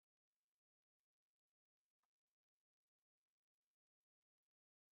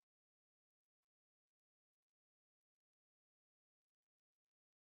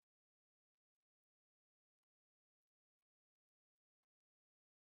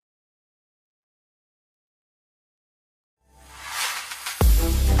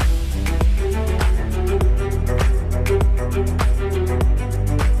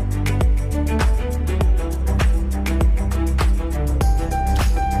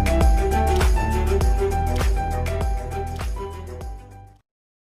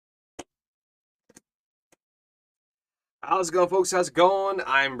How's it going, folks? How's it going?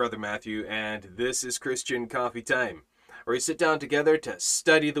 I'm Brother Matthew, and this is Christian Coffee Time, where we sit down together to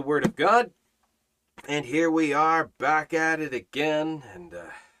study the Word of God. And here we are, back at it again, and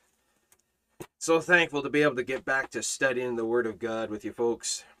so thankful to be able to get back to studying the Word of God with you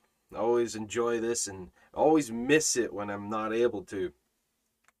folks. I always enjoy this and always miss it when I'm not able to.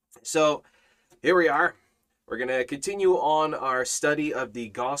 So here we are. We're going to continue on our study of the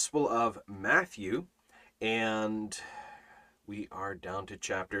Gospel of Matthew, and we are down to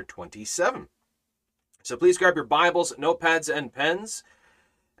chapter 27. So please grab your Bibles, notepads, and pens,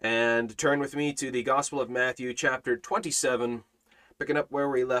 and turn with me to the Gospel of Matthew, chapter 27, picking up where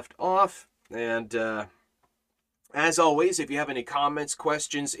we left off. And as always, if you have any comments,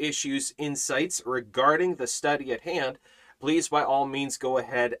 questions, issues, insights regarding the study at hand, please by all means go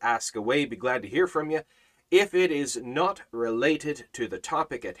ahead, ask away. Be glad to hear from you. If it is not related to the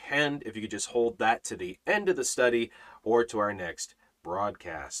topic at hand, if you could just hold that to the end of the study or to our next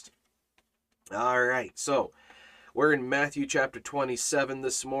broadcast. All right, so we're in Matthew chapter 27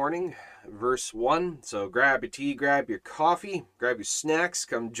 this morning, verse 1. So grab your tea, grab your coffee, grab your snacks,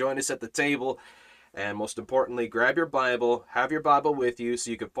 come join us at the table. And most importantly, grab your Bible, have your Bible with you so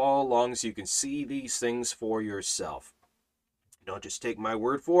you can follow along, so you can see these things for yourself. Don't just take my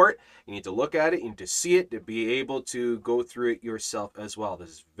word for it. You need to look at it, you need to see it, to be able to go through it yourself as well.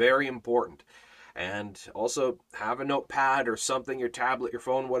 This is very important. And also have a notepad or something, your tablet, your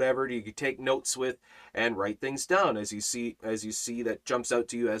phone, whatever you can take notes with, and write things down as you see that jumps out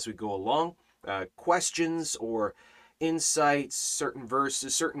to you as we go along. Questions or insights, certain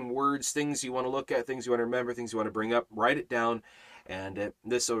verses, certain words, things you want to look at, things you want to remember, things you want to bring up, write it down, and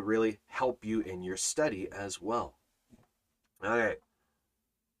this will really help you in your study as well. All right.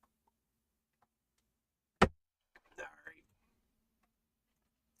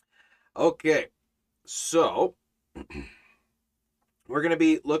 Okay, so we're going to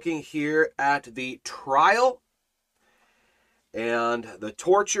be looking here at the trial and the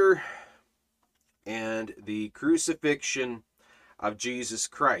torture and the crucifixion of Jesus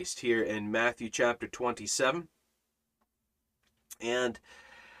Christ here in Matthew chapter 27. And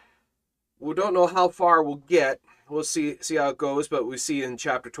we don't know how far we'll get. We'll see how it goes, but we see in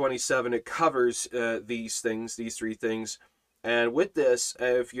chapter 27 it covers these three things. And with this,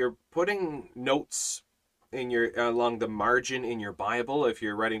 if you're putting notes in your along the margin in your Bible, if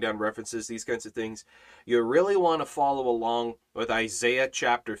you're writing down references, these kinds of things, you really want to follow along with Isaiah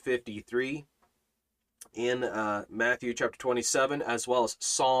chapter 53 in Matthew chapter 27, as well as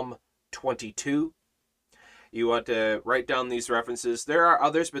Psalm 22. You want to write down these references. There are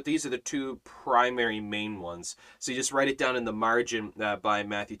others, but these are the two primary main ones. So you just write it down in the margin by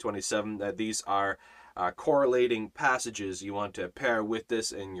Matthew 27. These are correlating passages you want to pair with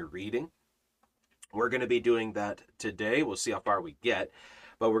this in your reading. We're going to be doing that today. We'll see how far we get,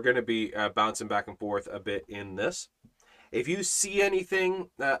 but we're going to be bouncing back and forth a bit in this. If you see anything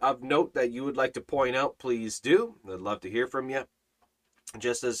of note that you would like to point out, please do. I'd love to hear from you.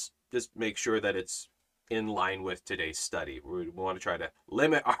 Just make sure that it's in line with today's study. We want to try to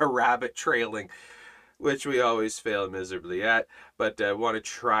limit our rabbit trailing, which we always fail miserably at, but want to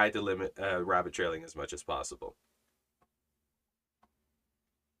try to limit rabbit trailing as much as possible.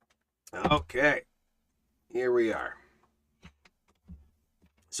 Okay, here we are.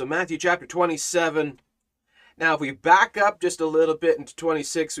 So Matthew chapter 27. Now, if we back up just a little bit into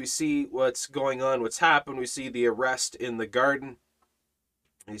 26, we see what's going on, what's happened. We see the arrest in the garden.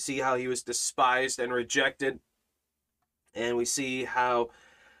 We see how he was despised and rejected. And we see how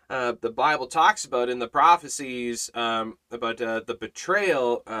the Bible talks about in the prophecies about the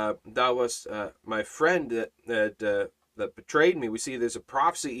betrayal. That was my friend that betrayed me. We see there's a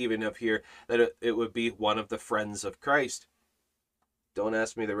prophecy even of here that it would be one of the friends of Christ. Don't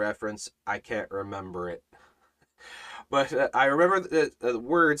ask me the reference. I can't remember it. But I remember the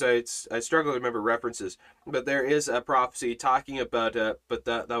words. I struggle to remember references. But there is a prophecy talking about, but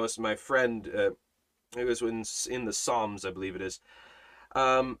that was my friend. It was in the Psalms, I believe it is.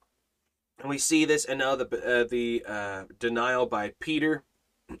 And we see this, and now the denial by Peter.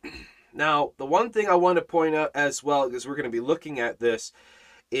 Now, the one thing I want to point out as well, because we're going to be looking at this,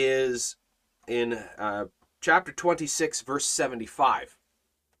 is in chapter 26, verse 75.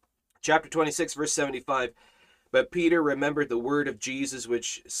 Chapter 26, verse 75. But Peter remembered the word of Jesus,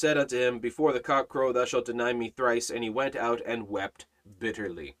 which said unto him, Before the cock crow, thou shalt deny me thrice. And he went out and wept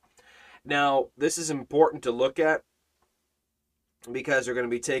bitterly. Now, this is important to look at, because we're going to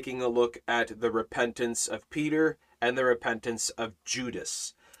be taking a look at the repentance of Peter and the repentance of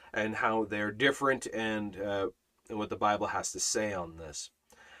Judas, and how they're different, and what the Bible has to say on this.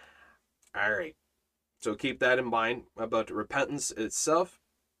 All right. So keep that in mind about repentance itself.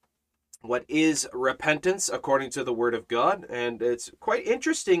 What is repentance according to the Word of God? And it's quite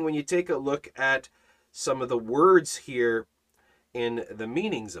interesting when you take a look at some of the words here in the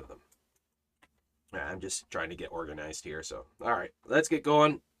meanings of them. I'm just trying to get organized here. So, all right, let's get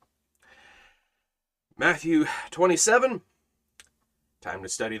going. Matthew 27. Time to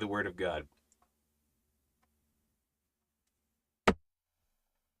study the Word of God.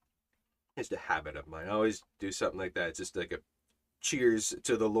 It's a habit of mine. I always do something like that. It's just like a cheers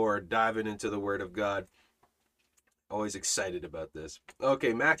to the Lord, diving into the Word of God. Always excited about this.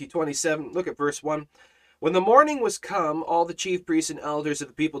 Okay, Matthew 27, look at verse 1. When the morning was come, all the chief priests and elders of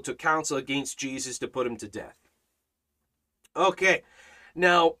the people took counsel against Jesus to put him to death. Okay,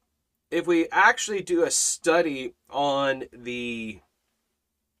 now, if we actually do a study on the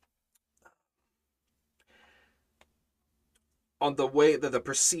way that the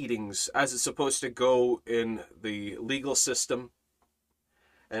proceedings as it's supposed to go in the legal system,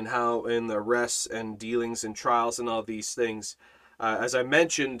 and how in the arrests and dealings and trials and all these things, as I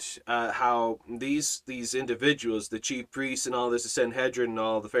mentioned, how these individuals, the chief priests and all this, the Sanhedrin and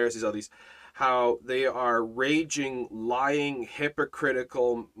all the Pharisees, all these, how they are raging, lying,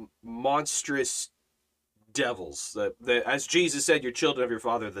 hypocritical, monstrous devils. That, as Jesus said, "You're children of your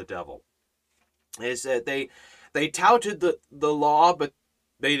father, the devil." Is that they touted the law, but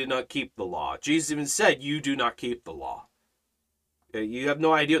they did not keep the law. Jesus even said, "You do not keep the law. You have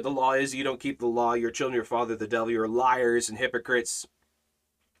no idea what the law is. You don't keep the law. You're children of your father, the devil. You're liars and hypocrites."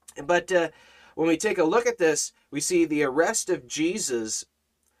 But when we take a look at this, we see the arrest of Jesus,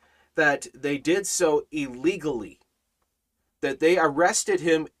 that they did so illegally. That they arrested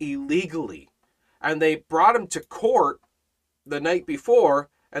him illegally. And they brought him to court the night before,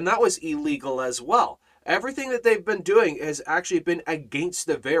 and that was illegal as well. Everything that they've been doing has actually been against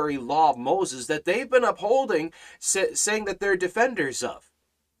the very law of Moses that they've been upholding, saying that they're defenders of.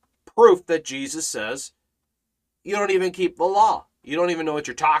 Proof that Jesus says, you don't even keep the law. You don't even know what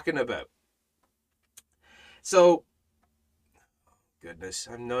you're talking about. So, goodness,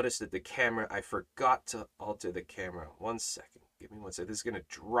 I've noticed that the camera, I forgot to alter the camera. 1 second. Give me 1 second. This is going to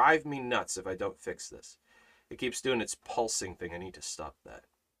drive me nuts if I don't fix this. It keeps doing its pulsing thing. I need to stop that.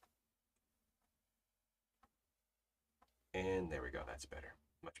 And there we go. That's better.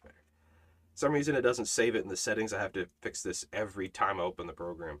 Much better. For some reason it doesn't save it in the settings. I have to fix this every time I open the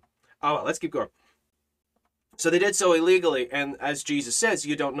program. Oh, well, let's keep going. So they did so illegally. And as Jesus says,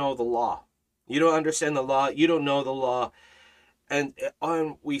 you don't know the law. You don't understand the law. You don't know the law. And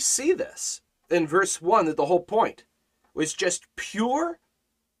we see this in verse 1, that the whole point was just pure,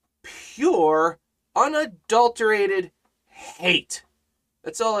 unadulterated hate.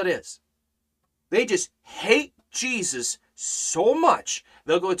 That's all it is. They just hate Jesus so much,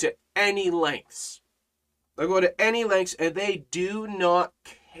 they'll go to any lengths. They'll go to any lengths, and they do not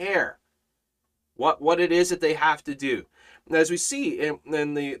care what it is that they have to do. And as we see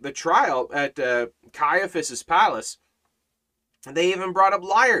in the trial at Caiaphas's palace, they even brought up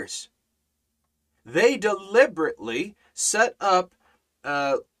liars. They deliberately set up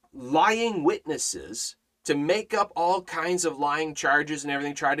lying witnesses to make up all kinds of lying charges and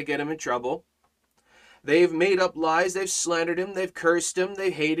everything, try to get him in trouble. They've made up lies, they've slandered him, they've cursed him, they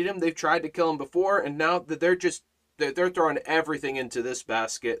hated him, they've tried to kill him before, and now that they're throwing everything into this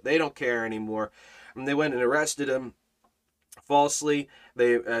basket. They don't care anymore. And they went and arrested him falsely.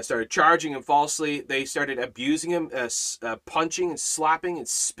 They started charging him falsely. They started abusing him, punching and slapping and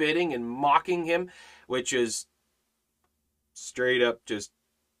spitting and mocking him, which is straight up just,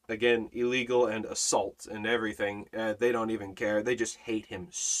 again, illegal and assault and everything. They don't even care. They just hate him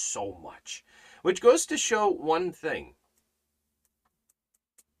so much. Which goes to show one thing.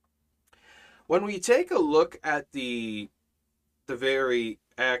 When we take a look at the very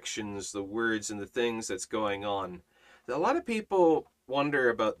actions, the words, and the things that's going on, a lot of people wonder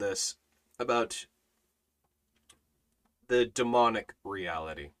about this, about the demonic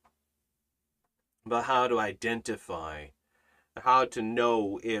reality, about how to identify, how to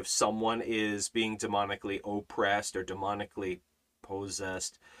know if someone is being demonically oppressed or demonically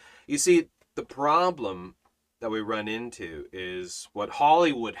possessed. You see, the problem that we run into is what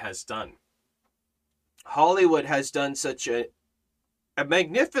Hollywood has done. Hollywood has done such a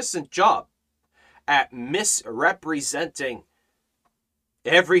magnificent job at misrepresenting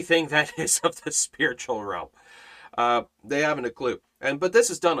everything that is of the spiritual realm. They haven't a clue. But this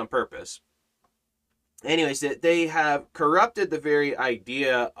is done on purpose. Anyways, they have corrupted the very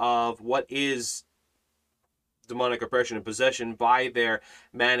idea of what is demonic oppression and possession by their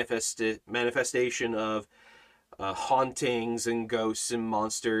manifestation of hauntings and ghosts and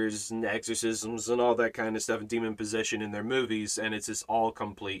monsters and exorcisms and all that kind of stuff and demon possession in their movies, and it's just all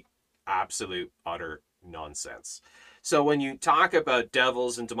complete, absolute, utter nonsense. So when you talk about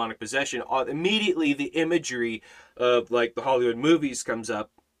devils and demonic possession, immediately the imagery of like the Hollywood movies comes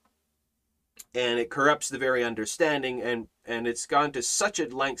up, and it corrupts the very understanding, and it's gone to such a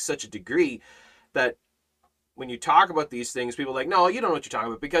length, such a degree, that when you talk about these things, people are like, no, you don't know what you're talking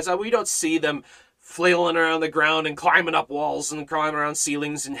about, because we don't see them flailing around the ground and climbing up walls and climbing around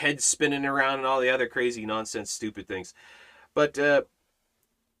ceilings and heads spinning around and all the other crazy nonsense stupid things. But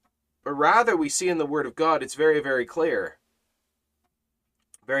rather we see in the Word of God, it's very, very clear.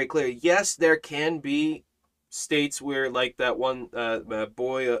 Very clear. Yes, there can be states where, like that one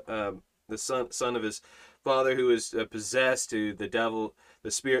boy, the son of his father who was possessed, who the devil,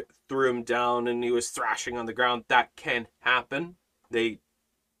 the spirit threw him down and he was thrashing on the ground. That can happen. They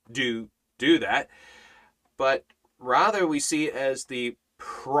do that. But rather we see it as the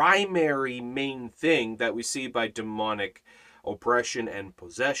primary main thing that we see by demonic oppression and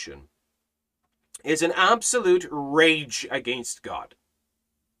possession is an absolute rage against God.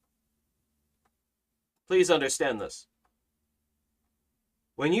 Please understand this.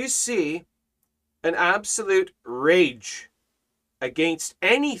 When you see an absolute rage against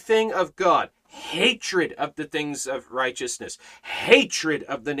anything of God, hatred of the things of righteousness, hatred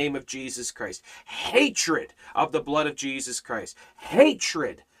of the name of Jesus Christ, hatred of the blood of Jesus Christ,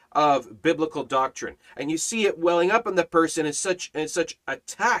 hatred of biblical doctrine, and you see it welling up in the person in such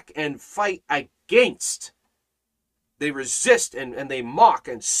attack and fight against, they resist and they mock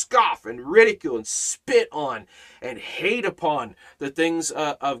and scoff and ridicule and spit on and hate upon the things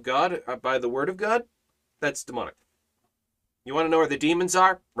of God by the word of God, that's demonic. You want to know where the demons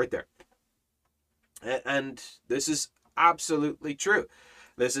are? Right there. And this is absolutely true.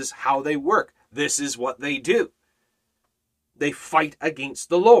 This is how they work. This is what they do. They fight against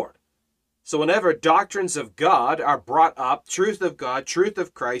the Lord. So whenever doctrines of God are brought up, truth of God, truth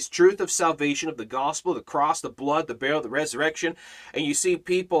of Christ, truth of salvation, of the gospel, the cross, the blood, the burial, the resurrection, and you see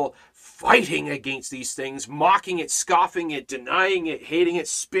people fighting against these things, mocking it, scoffing it, denying it, hating it,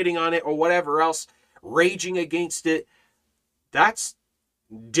 spitting on it, or whatever else, raging against it, that's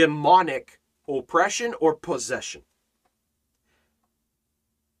demonic oppression or possession.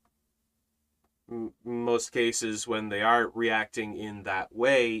 Most cases, when they are reacting in that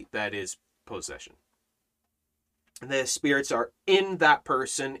way, that is possession. The spirits are in that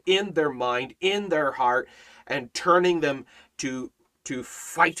person, in their mind, in their heart, and turning them to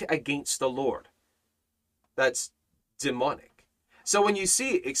fight against the Lord. That's demonic. So when you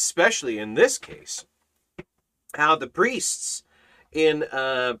see, especially in this case, how the priests in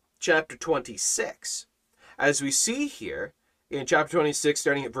chapter 26, as we see here in chapter 26,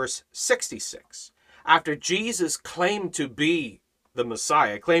 starting at verse 66, after Jesus claimed to be the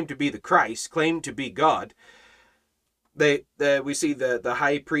Messiah, claimed to be the Christ, claimed to be God, we see the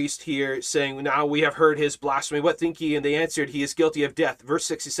high priest here saying, now we have heard his blasphemy. What think ye? And they answered, he is guilty of death. Verse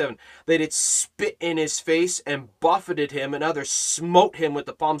 67, they did spit in his face and buffeted him, and others smote him with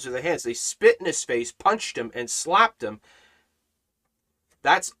the palms of their hands. They spit in his face, punched him, and slapped him.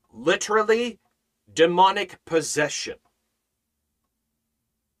 That's literally demonic possession.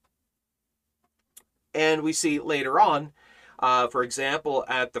 And we see later on, for example,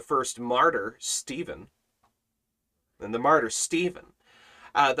 at the first martyr, Stephen, and the martyr Stephen,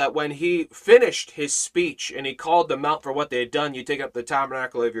 that when he finished his speech and he called them out for what they had done, you take up the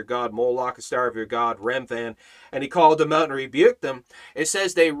tabernacle of your god, Moloch, the star of your god, Remphan, and he called them out and rebuked them, it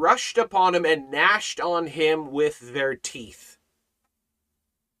says they rushed upon him and gnashed on him with their teeth.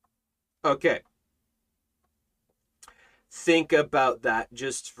 Okay. Think about that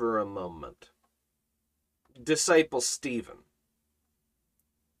just for a moment. Disciple Stephen,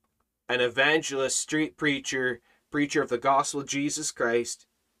 an evangelist, street preacher of the gospel of Jesus Christ,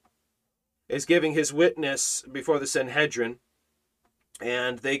 is giving his witness before the Sanhedrin,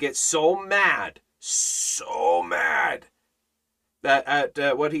 and they get so mad that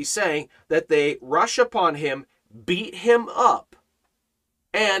at what he's saying, that they rush upon him, beat him up,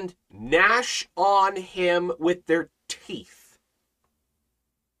 and gnash on him with their teeth.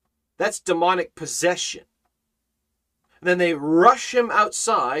 That's demonic possession. Then they rush him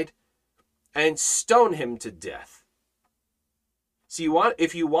outside and stone him to death. So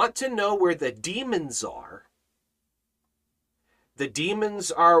if you want to know where the demons are, the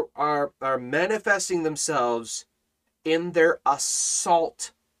demons are manifesting themselves in their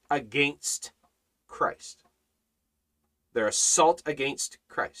assault against Christ. Their assault against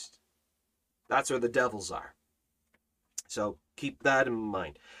Christ. That's where the devils are. So keep that in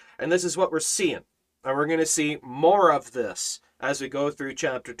mind. And this is what we're seeing. And we're going to see more of this as we go through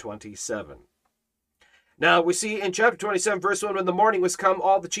chapter 27. Now, we see in chapter 27, verse 1, when the morning was come,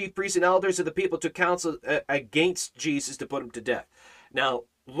 all the chief priests and elders of the people took counsel against Jesus to put him to death. Now,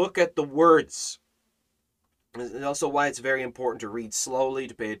 look at the words. And also why it's very important to read slowly,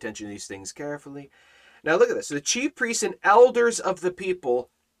 to pay attention to these things carefully. Now, look at this. The chief priests and elders of the people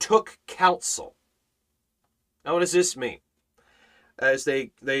took counsel. Now, what does this mean? As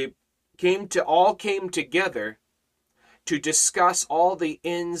they came together to discuss all the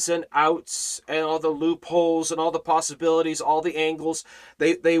ins and outs and all the loopholes and all the possibilities, all the angles.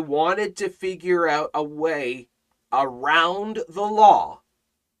 They wanted to figure out a way around the law.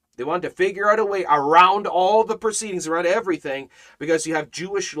 They wanted to figure out a way around all the proceedings, around everything, because you have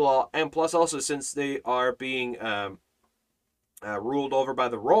Jewish law, and plus also since they are being ruled over by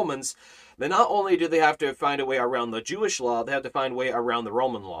the Romans, then not only do they have to find a way around the Jewish law, they have to find a way around the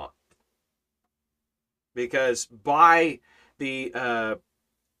Roman law. Because by the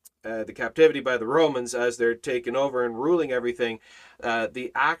captivity by the Romans, as they're taking over and ruling everything,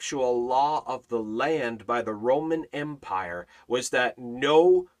 the actual law of the land by the Roman Empire was that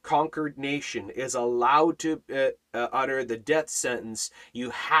no conquered nation is allowed to utter the death sentence.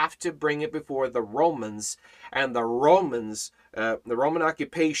 You have to bring it before the Romans, and the Romans, the Roman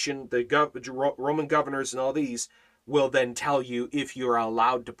occupation, the Roman governors and all these will then tell you if you're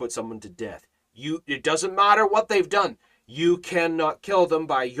allowed to put someone to death. It doesn't matter what they've done. You cannot kill them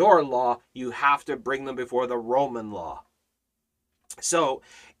by your law. You have to bring them before the Roman law. So,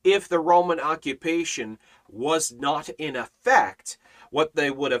 if the Roman occupation was not in effect, what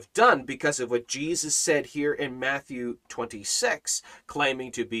they would have done, because of what Jesus said here in Matthew 26,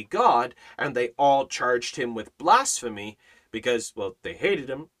 claiming to be God, and they all charged him with blasphemy, because, well, they hated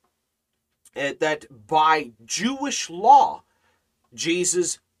him, that by Jewish law,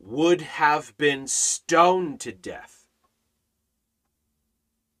 Jesus would have been stoned to death.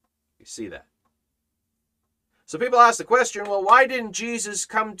 You see that? So people ask the question, well, why didn't Jesus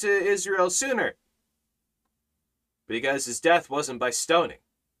come to Israel sooner? Because his death wasn't by stoning.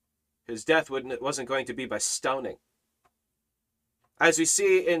 His death wasn't going to be by stoning. As we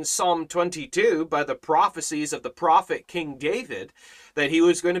see in Psalm 22, by the prophecies of the prophet King David, that he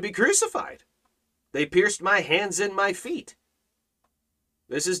was going to be crucified. They pierced my hands and my feet.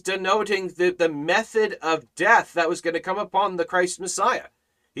 This is denoting the method of death that was going to come upon the Christ Messiah.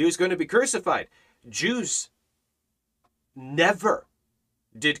 He was going to be crucified. Jews never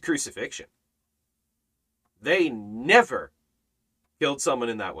did crucifixion. They never killed someone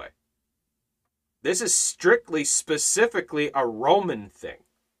in that way. This is strictly, specifically a Roman thing.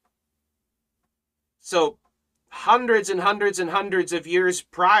 So, hundreds and hundreds and hundreds of years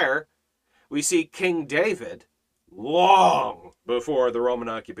prior, we see King David, long before the Roman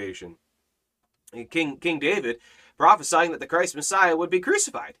occupation, King David prophesying that the Christ Messiah would be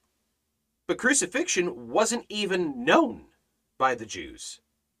crucified. But crucifixion wasn't even known by the Jews.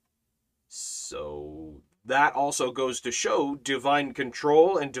 So that also goes to show divine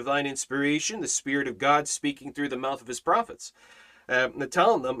control and divine inspiration, the Spirit of God speaking through the mouth of his prophets,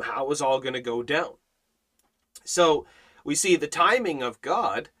 telling them how it was all going to go down. So we see the timing of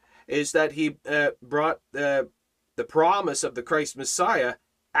God is that he brought the promise of the Christ Messiah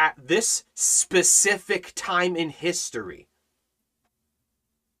at this specific time in history,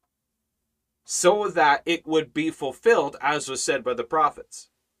 so that it would be fulfilled as was said by the prophets.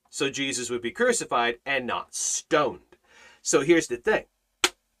 So Jesus would be crucified and not stoned. So here's the thing.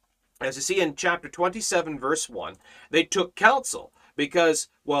 As you see in chapter 27, verse 1, they took counsel because,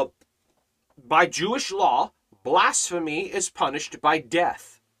 well, by Jewish law, blasphemy is punished by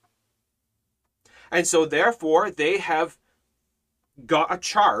death. And so therefore, they have got a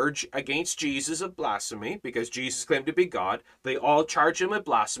charge against Jesus of blasphemy because Jesus claimed to be God. They all charge him with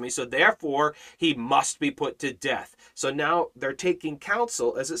blasphemy, so therefore he must be put to death. So now they're taking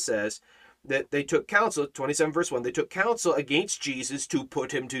counsel, as it says, that they took counsel, 27 verse 1, they took counsel against Jesus to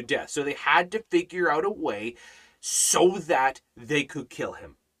put him to death. So they had to figure out a way so that they could kill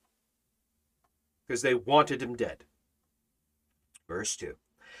him, because they wanted him dead. Verse 2.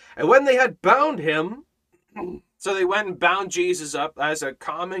 And when they had bound him, so they went and bound Jesus up as a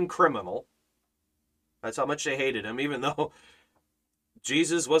common criminal. That's how much they hated him, even though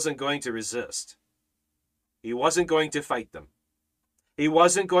Jesus wasn't going to resist. He wasn't going to fight them. He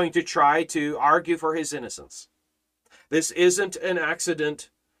wasn't going to try to argue for his innocence. This isn't an accident.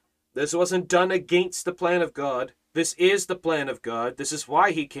 This wasn't done against the plan of God. This is the plan of God. This is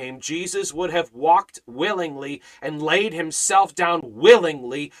why he came. Jesus would have walked willingly and laid himself down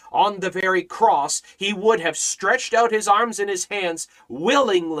willingly on the very cross. He would have stretched out his arms and his hands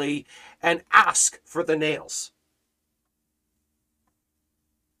willingly and asked for the nails.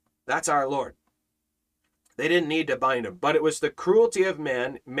 That's our Lord. They didn't need to bind him, but it was the cruelty of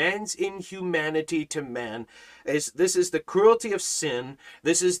man, man's inhumanity to man. This is the cruelty of sin.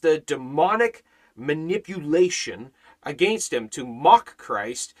 This is the demonic manipulation against him to mock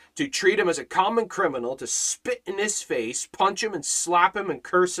Christ, to treat him as a common criminal, to spit in his face, punch him and slap him and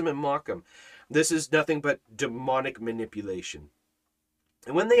curse him and mock him. This is nothing but demonic manipulation.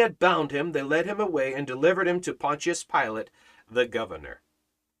 And when they had bound him, they led him away and delivered him to Pontius Pilate, the governor.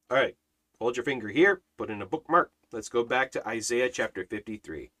 All right, hold your finger here, put in a bookmark. Let's go back to Isaiah chapter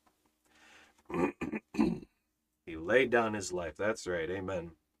 53. He laid down his life. That's right,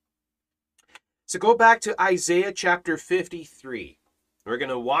 amen. So go back to Isaiah chapter 53. We're going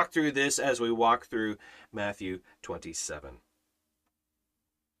to walk through this as we walk through Matthew 27.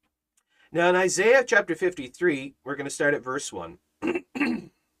 Now in Isaiah chapter 53, we're going to start at verse 1.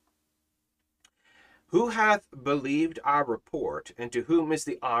 Who hath believed our report, and to whom is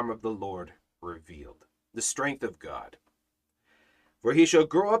the arm of the Lord revealed? The strength of God. For he shall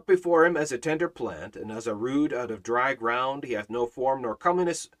grow up before him as a tender plant, and as a root out of dry ground. He hath no form nor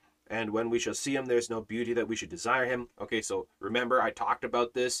comeliness, and when we shall see him, there is no beauty that we should desire him. Okay, so remember I talked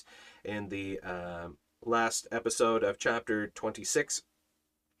about this in the last episode of chapter 26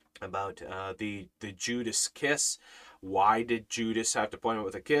 about the Judas kiss. Why did Judas have to point him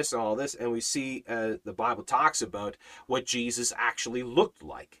with a kiss and all this? And we see the Bible talks about what Jesus actually looked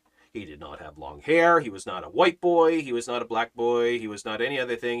like. He did not have long hair. He was not a white boy. He was not a black boy. He was not any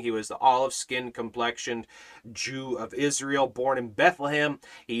other thing. He was the olive-skinned, complexioned Jew of Israel, born in Bethlehem.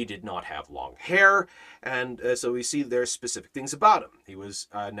 He did not have long hair. And so we see there's specific things about him. He was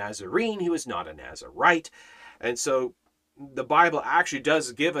a Nazarene. He was not a Nazarite. And so the Bible actually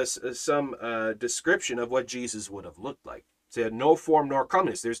does give us some description of what Jesus would have looked like. He had no form nor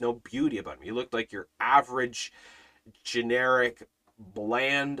comeliness. There's no beauty about him. He looked like your average, generic,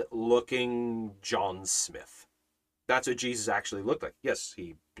 bland-looking John Smith. That's what Jesus actually looked like. Yes,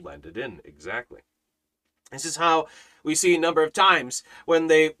 he blended in, exactly. This is how we see a number of times when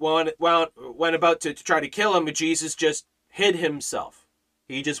they went about to try to kill him, Jesus just hid himself.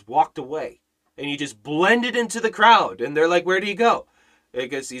 He just walked away. And he just blended into the crowd. And they're like, where do you go?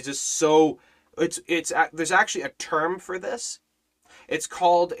 Because he's just so... There's actually a term for this. It's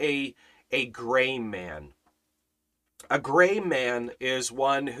called a gray man. A gray man is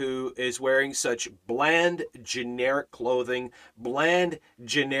one who is wearing such bland, generic clothing, bland,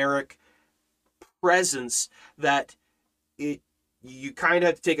 generic presence that you kind of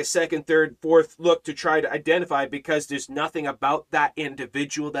have to take a second, third, fourth look to try to identify, because there's nothing about that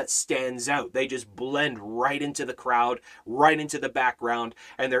individual that stands out. They just blend right into the crowd, right into the background,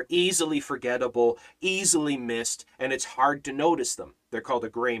 and they're easily forgettable, easily missed, and it's hard to notice them. They're called a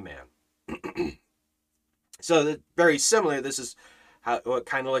gray man. So very similar, this is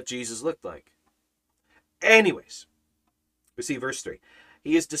kind of what Jesus looked like. Anyways, we see verse 3.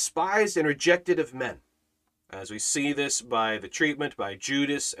 He is despised and rejected of men. As we see this by the treatment by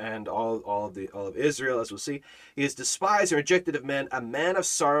Judas and all of Israel, as we'll see, he is despised and rejected of men, a man of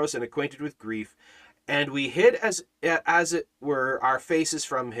sorrows and acquainted with grief, and we hid as it were our faces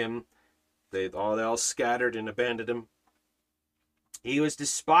from him. They all scattered and abandoned him. He was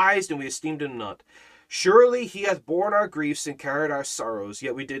despised, and we esteemed him not. Surely he hath borne our griefs and carried our sorrows,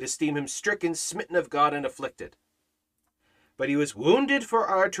 yet we did esteem him stricken, smitten of God, and afflicted. But he was wounded for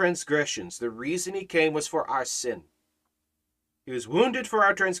our transgressions. The reason he came was for our sin. He was wounded for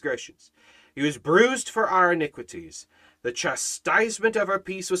our transgressions. He was bruised for our iniquities. The chastisement of our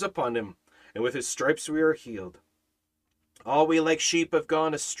peace was upon him, and with his stripes we are healed. All we like sheep have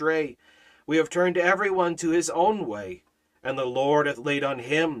gone astray. We have turned every one to his own way, and the Lord hath laid on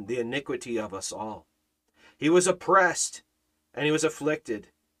him the iniquity of us all. He was oppressed, and he was afflicted,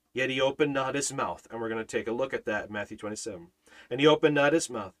 yet he opened not his mouth. And we're going to take a look at that in Matthew 27. And he opened not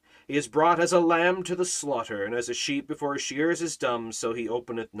his mouth. He is brought as a lamb to the slaughter, and as a sheep before his shearers is dumb, so he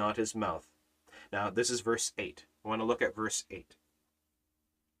openeth not his mouth. Now, this is verse 8. I want to look at verse 8.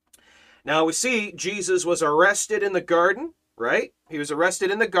 Now, we see Jesus was arrested in the garden, right? He was arrested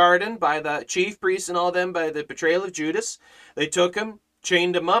in the garden by the chief priests and all them by the betrayal of Judas. They took him,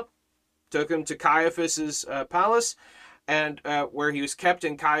 chained him up, took him to Caiaphas's palace, and where he was kept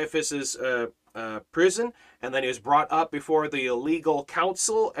in Caiaphas's prison, and then he was brought up before the legal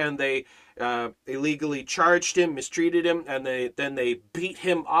council, and they illegally charged him, mistreated him, and then they beat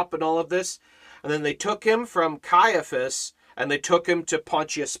him up and all of this. And then they took him from Caiaphas and they took him to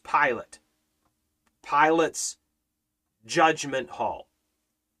Pontius Pilate. Pilate's judgment hall.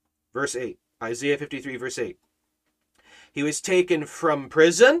 Verse 8. Isaiah 53, verse 8. He was taken from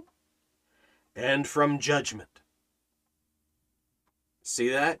prison and from judgment. See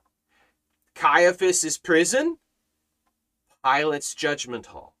that? Caiaphas is prison, Pilate's judgment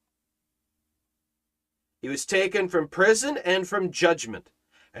hall. He was taken from prison and from judgment.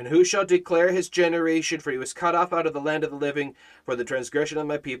 And who shall declare his generation? For he was cut off out of the land of the living. For the transgression of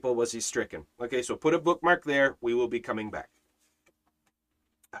my people was he stricken. Okay, so put a bookmark there. We will be coming back.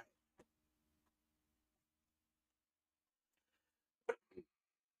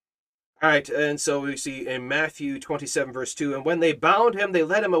 All right, and so we see in Matthew 27, verse 2, and when they bound him, they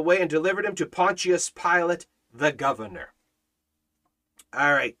led him away and delivered him to Pontius Pilate, the governor.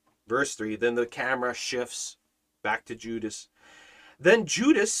 All right, verse 3, then the camera shifts back to Judas. Then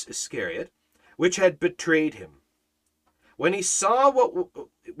Judas Iscariot, which had betrayed him, when he saw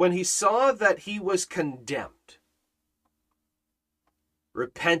that he was condemned,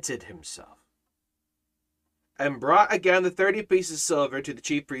 repented himself, and brought again the 30 pieces of silver to the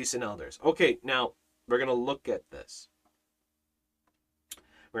chief priests and elders. Okay, now we're going to look at this.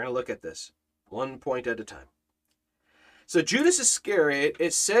 We're going to look at this one point at a time. So Judas Iscariot,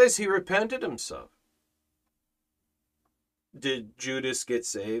 it says he repented himself. Did Judas get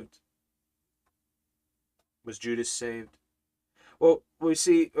saved? Was Judas saved? Well, we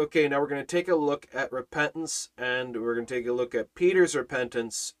see, okay, now we're going to take a look at repentance, and we're going to take a look at Peter's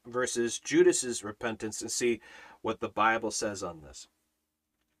repentance versus Judas's repentance and see what the Bible says on this.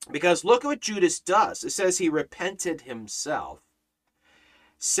 Because look at what Judas does. It says he repented himself,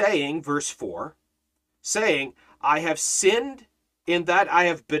 saying, verse 4, saying, I have sinned in that I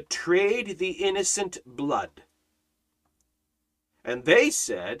have betrayed the innocent blood. And they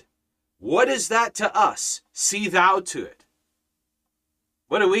said, what is that to us? See thou to it.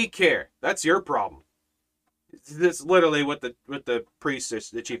 What do we care? That's your problem. That's literally what the priests,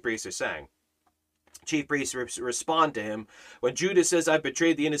 the chief priests are saying. Chief priests respond to him when Judas says, I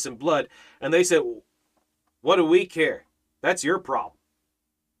betrayed the innocent blood. And they said, what do we care? That's your problem.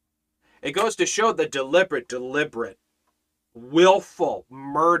 It goes to show the deliberate, willful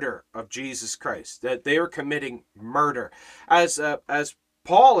murder of Jesus Christ, that they were committing murder. As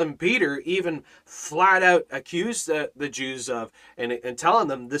Paul and Peter even flat out accused the Jews of and telling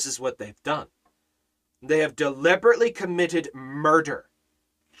them this is what they've done. They have deliberately committed murder.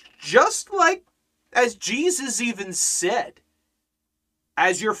 Just like as Jesus even said,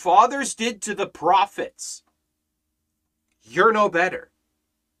 as your fathers did to the prophets, you're no better.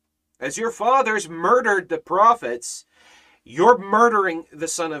 As your fathers murdered the prophets, you're murdering the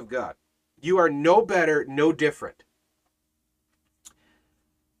Son of God. You are no better, no different.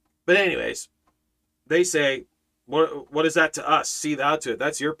 But anyways, they say, what is that to us? See thou to it.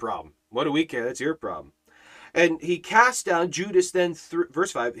 That's your problem. What do we care? That's your problem. And he cast down, Judas then,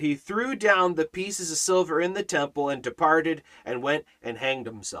 verse 5, he threw down the pieces of silver in the temple and departed and went and hanged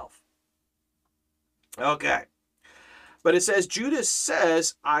himself. Okay. But it says, Judas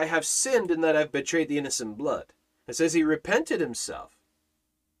says, I have sinned in that I've betrayed the innocent blood. It says he repented himself.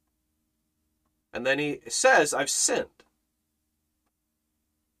 And then he says, I've sinned.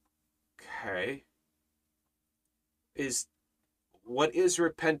 Okay. What is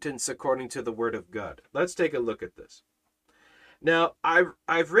repentance according to the Word of God? Let's take a look at this. Now,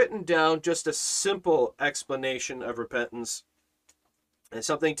 I've written down just a simple explanation of repentance and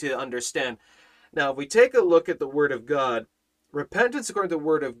something to understand. Now, if we take a look at the Word of God, repentance according to the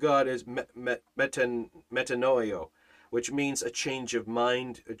Word of God is metanoio, which means a change of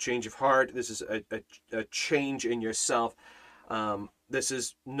mind, a change of heart. This is a change in yourself. This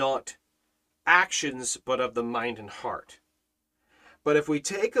is not actions, but of the mind and heart. But if we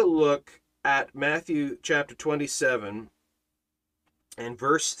take a look at Matthew chapter 27 and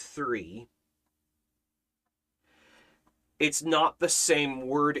verse 3, it's not the same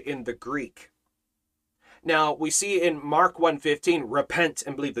word in the Greek. Now, we see in Mark 1:15, repent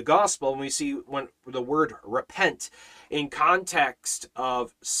and believe the gospel, and we see when the word repent in context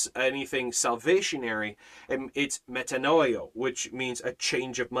of anything salvationary, it's metanoio, which means a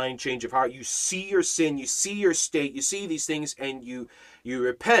change of mind, change of heart. You see your sin, you see your state, you see these things, and you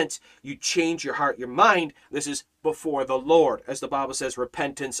repent, you change your heart, your mind. This is before the Lord, as the Bible says,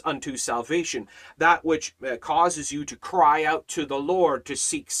 repentance unto salvation. That which causes you to cry out to the Lord to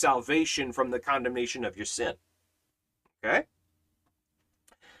seek salvation from the condemnation of your sin. Okay?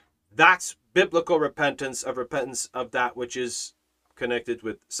 That's biblical repentance of that which is connected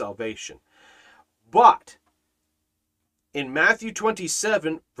with salvation. But in Matthew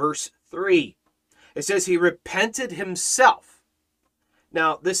 27, verse 3, it says he repented himself.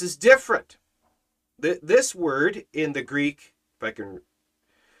 Now, this is different. This word in the Greek, if I can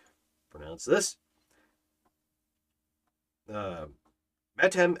pronounce this, metalomai,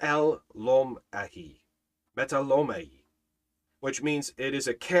 which means it is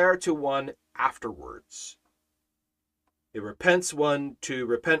a care to one afterwards. It repents one to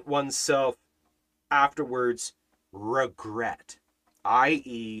repent oneself afterwards, regret,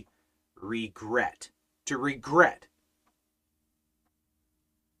 i.e., regret, to regret.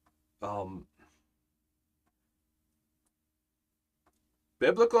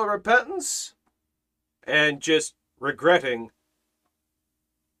 Biblical repentance and just regretting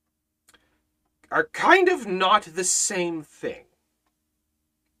are kind of not the same thing.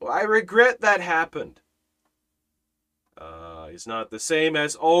 Well, I regret that happened. It's not the same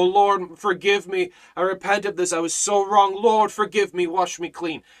as, oh Lord, forgive me. I repent of this. I was so wrong. Lord, forgive me. Wash me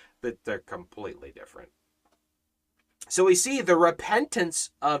clean. But they're completely different. So we see the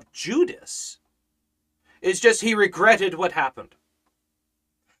repentance of Judas is just he regretted what happened.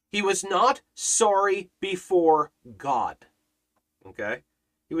 He was not sorry before God. Okay?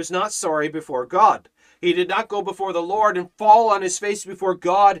 He was not sorry before God. He did not go before the Lord and fall on his face before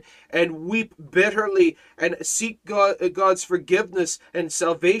God and weep bitterly and seek God's forgiveness and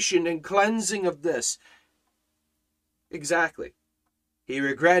salvation and cleansing of this. Exactly. He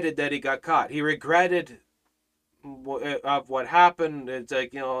regretted that he got caught. He regretted of what happened. It's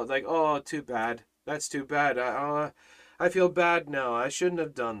like, oh, too bad. That's too bad. I feel bad now. I shouldn't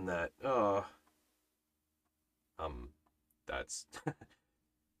have done that. Oh. That's...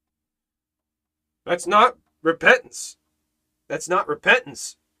 That's not repentance. That's not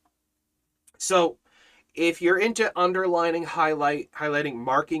repentance. So, if you're into underlining, highlighting,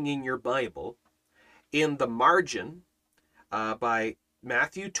 marking in your Bible, in the margin by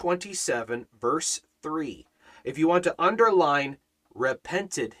Matthew 27, verse 3, if you want to underline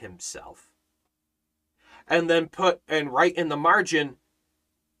repented himself, and then write in the margin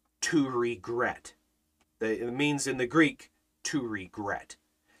to regret. It means in the Greek to regret.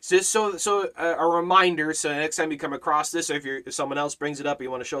 So a reminder, so next time you come across this, or if someone else brings it up,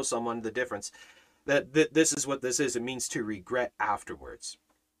 you want to show someone the difference, that this is what this is. It means to regret afterwards.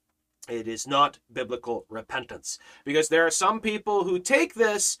 It is not biblical repentance. Because there are some people who take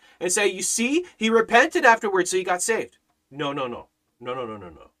this and say, you see, he repented afterwards, so he got saved. No.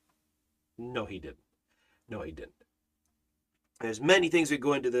 No, he didn't. No, he didn't. There's many things that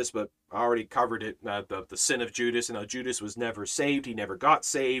go into this, but I already covered it, the sin of Judas, and how Judas was never saved. He never got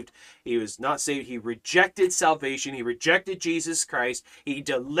saved. He was not saved. He rejected salvation. He rejected Jesus Christ. He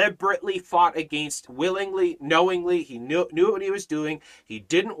deliberately fought against, willingly, knowingly. He knew what he was doing. He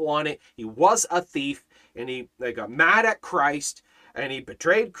didn't want it. He was a thief, and they got mad at Christ, and he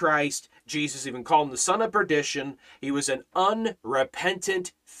betrayed Christ. Jesus even called him the son of perdition. He was an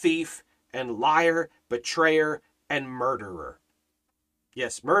unrepentant thief and liar, betrayer, and murderer.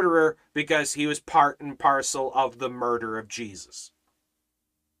 Yes, murderer, because he was part and parcel of the murder of Jesus.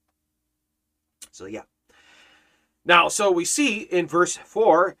 So, yeah. Now, so we see in verse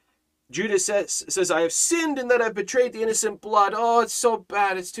 4, Judas says, I have sinned in that I betrayed the innocent blood. Oh, it's so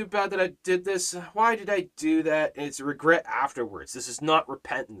bad. It's too bad that I did this. Why did I do that? And it's regret afterwards. This is not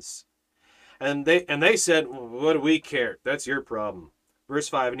repentance. And they said, well, what do we care? That's your problem. Verse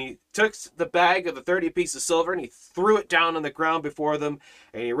 5, and he took the bag of the 30 pieces of silver, and he threw it down on the ground before them,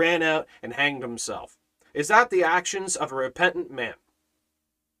 and he ran out and hanged himself. Is that the actions of a repentant man?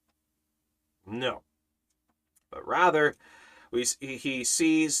 No. But rather, he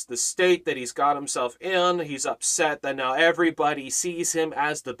sees the state that he's got himself in. He's upset that now everybody sees him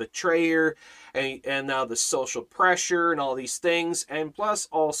as the betrayer, and now the social pressure and all these things, and plus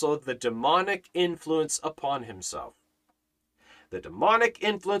also the demonic influence upon himself. The demonic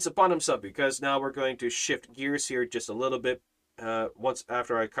influence upon himself, because now we're going to shift gears here just a little bit once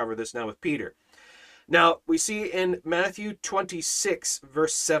after I cover this now with Peter. Now, we see in Matthew 26,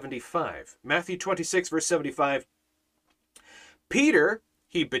 verse 75. Matthew 26, verse 75. Peter,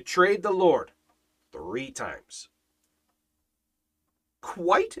 he betrayed the Lord 3 times.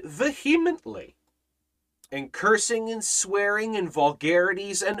 Quite vehemently. And cursing and swearing and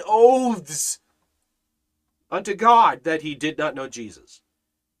vulgarities and oaths unto God that he did not know Jesus.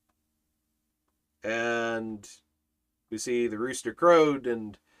 And we see the rooster crowed,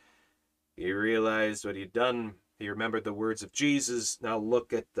 and he realized what he'd done. He remembered the words of Jesus. Now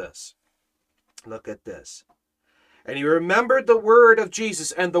look at this. Look at this. And he remembered the word of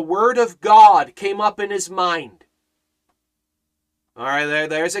Jesus, and the word of God came up in his mind. All right,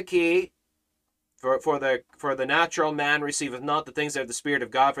 there's a key. For the natural man receiveth not the things of the Spirit of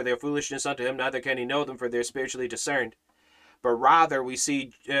God, for they are foolishness unto him, neither can he know them, for they are spiritually discerned. But rather we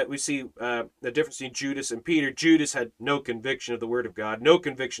see the difference between Judas and Peter. Judas had no conviction of the Word of God, no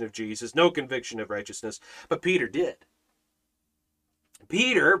conviction of Jesus, no conviction of righteousness, but Peter did.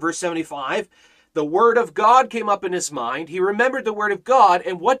 Peter, verse 75, the Word of God came up in his mind. He remembered the Word of God,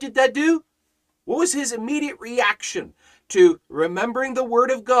 and what did that do? What was his immediate reaction to remembering the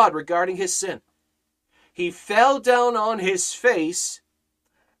Word of God regarding his sin? He fell down on his face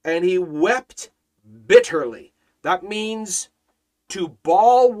and he wept bitterly. That means to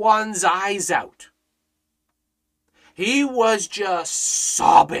bawl one's eyes out. He was just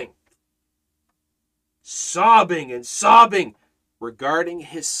sobbing and sobbing regarding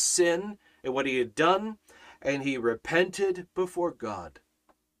his sin and what he had done, and he repented before God.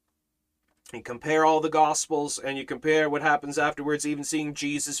 You compare all the Gospels, and you compare what happens afterwards, even seeing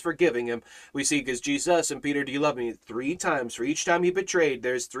Jesus forgiving him. We see, because Jesus and Peter, do you love me? 3 times. For each time he betrayed,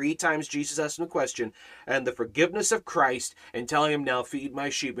 there's 3 times Jesus asked him a question. And the forgiveness of Christ, and telling him, now feed my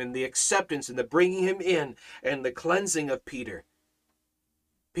sheep, and the acceptance, and the bringing him in, and the cleansing of Peter.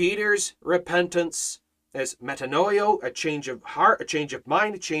 Peter's repentance as metanoio, a change of heart, a change of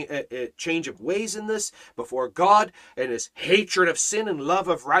mind, a change of ways in this before God, and his hatred of sin and love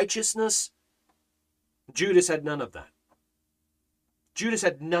of righteousness. Judas had none of that. Judas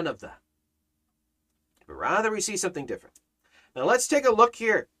had none of that. But rather we see something different. Now let's take a look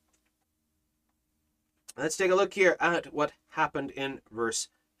here. Let's take a look here at what happened in verse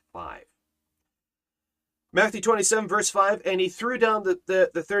 5. Matthew 27, verse 5, and he threw down the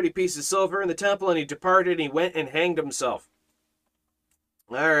 30 pieces of silver in the temple, and he departed, and he went and hanged himself.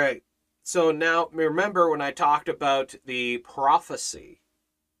 All right. So now, remember when I talked about the prophecy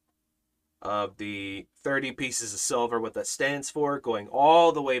of the 30 pieces of silver, what that stands for, going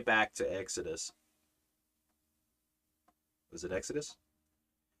all the way back to Exodus. Was it Exodus?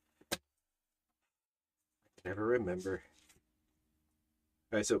 I never remember.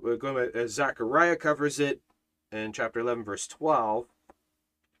 All right, so we're going to, Zechariah covers it in chapter 11, verse 12.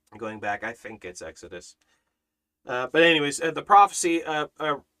 Going back, I think it's Exodus. But anyways, the prophecy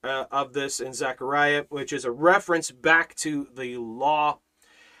of this in Zechariah, which is a reference back to the law.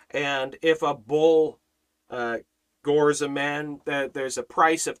 And if a bull gores a man, that there's a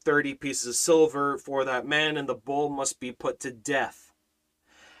price of 30 pieces of silver for that man, and the bull must be put to death.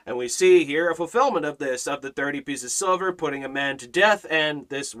 And we see here a fulfillment of this, of the 30 pieces of silver, putting a man to death, and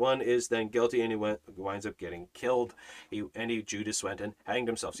this one is then guilty, and he winds up getting killed. Judas went and hanged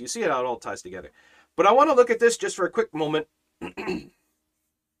himself. So you see how it all ties together. But I want to look at this just for a quick moment.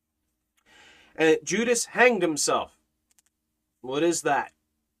 And Judas hanged himself. What is that?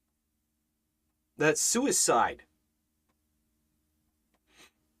 That's suicide.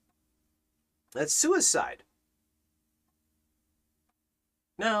 That's suicide.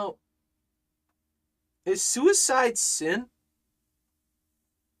 Now, is suicide sin?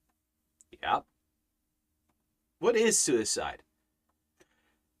 Yeah. What is suicide?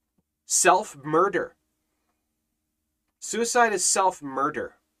 Self-murder. Suicide is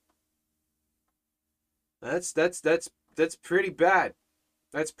self-murder. That's pretty bad.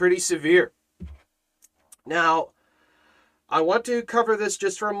 That's pretty severe. Now, I want to cover this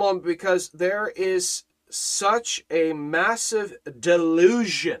just for a moment because there is such a massive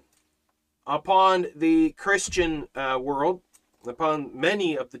delusion upon the Christian world, upon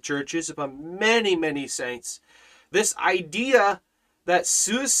many of the churches, upon many saints. This idea that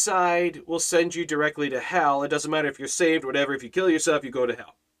suicide will send you directly to hell. It doesn't matter if you're saved, whatever. If you kill yourself, you go to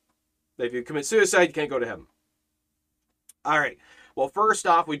hell. If you commit suicide, you can't go to heaven. All right. Well, first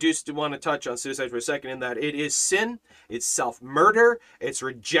off, we just want to touch on suicide for a second in that it is sin, it's self-murder, it's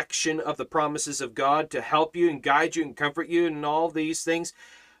rejection of the promises of God to help you and guide you and comfort you and all these things.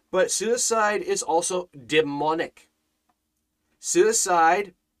 But suicide is also demonic.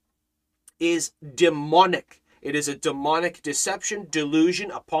 Suicide is demonic. It is a demonic deception,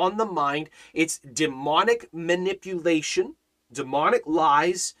 delusion upon the mind. It's demonic manipulation, demonic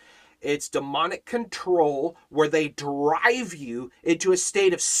lies. It's demonic control where they drive you into a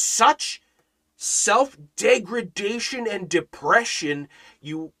state of such self-degradation and depression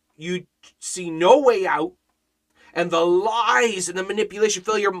you see no way out. And the lies and the manipulation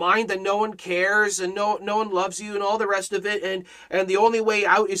fill your mind that no one cares and no one loves you and all the rest of it. And the only way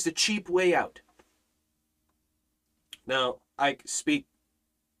out is the cheap way out. Now, I speak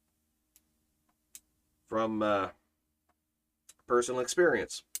from personal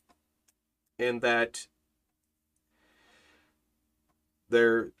experience in that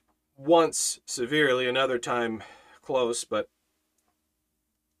there once severely, another time close, but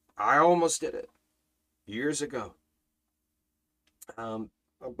I almost did it. years ago. A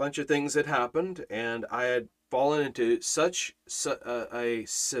bunch of things had happened, and I had fallen into a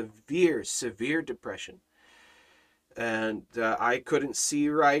severe depression. And I couldn't see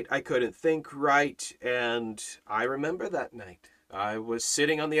right, I couldn't think right, and I remember that night. I was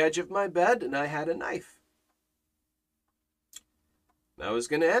sitting on the edge of my bed, and I had a knife. I was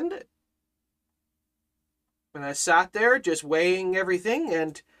going to end it. And I sat there just weighing everything,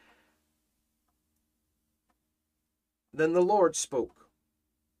 and then the Lord spoke.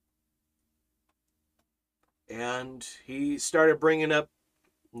 And he started bringing up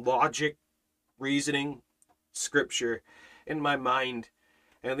logic, reasoning, scripture in my mind.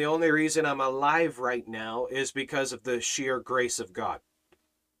 And the only reason I'm alive right now is because of the sheer grace of God.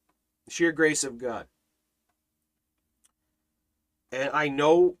 The sheer grace of God. And I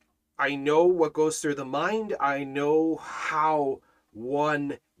know what goes through the mind. I know how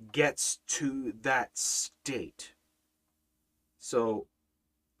one gets to that state. So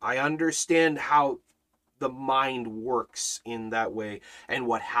I understand how the mind works in that way and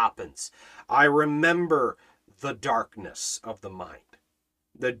what happens. I remember the darkness of the mind.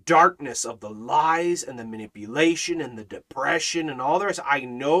 The darkness of the lies and the manipulation and the depression and all the rest. I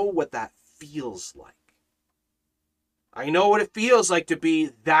know what that feels like. I know what it feels like to be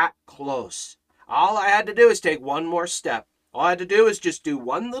that close. All I had to do is take one more step. All I had to do is just do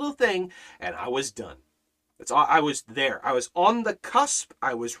one little thing, and I was done. That's all. I was there. I was on the cusp.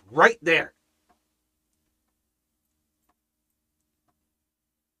 I was right there.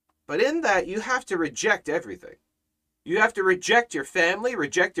 But in that, you have to reject everything. You have to reject your family,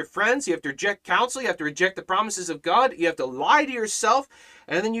 reject your friends. You have to reject counsel. You have to reject the promises of God. You have to lie to yourself,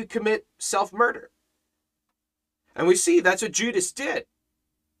 and then you commit self-murder. And we see that's what Judas did.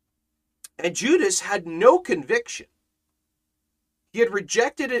 And Judas had no conviction. He had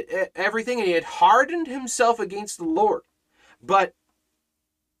rejected everything, and he had hardened himself against the Lord. But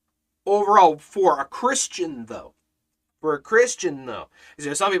overall, for a Christian, though,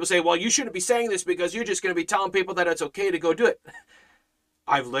 some people say, well, you shouldn't be saying this because you're just going to be telling people that it's okay to go do it.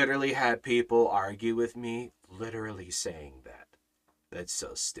 I've literally had people argue with me literally saying that. That's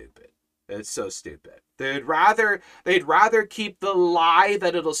so stupid. It's so stupid. They'd rather keep the lie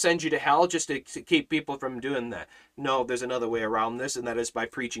that it'll send you to hell just to keep people from doing that. No, there's another way around this, and that is by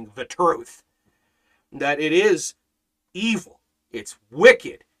preaching the truth. That it is evil. It's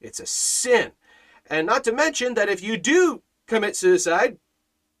wicked. It's a sin. And not to mention that if you do commit suicide,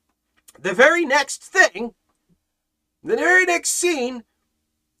 the very next thing, the very next scene,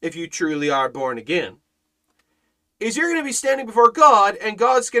 if you truly are born again, is you're going to be standing before God, and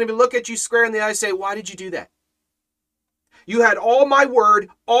God's going to be look at you square in the eye and say, why did you do that? You had all my word,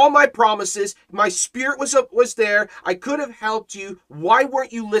 all my promises, my spirit was there, I could have helped you, why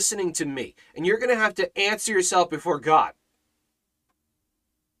weren't you listening to me? And you're going to have to answer yourself before God.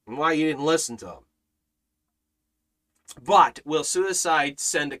 And why you didn't listen to him. But will suicide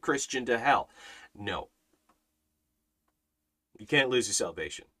send a Christian to hell? No. You can't lose your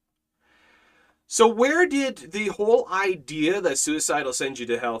salvation. So where did the whole idea that suicide will send you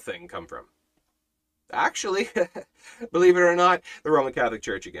to hell thing come from? Actually, believe it or not, the Roman Catholic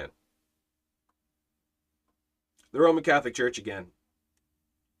Church again. The Roman Catholic Church again.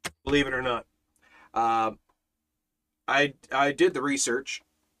 Believe it or not. I did the research.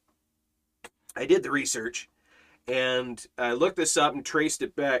 And I looked this up and traced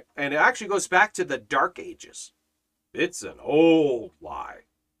it back. And it actually goes back to the Dark Ages. It's an old lie.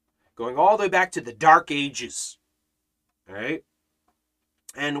 Going all the way back to the Dark Ages. All right?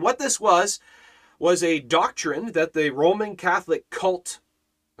 And what this was a doctrine that the Roman Catholic cult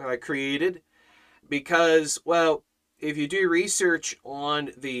created. Because, well, if you do research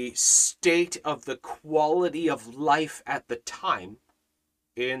on the state of the quality of life at the time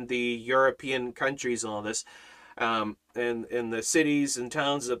in the European countries and all this, and in the cities and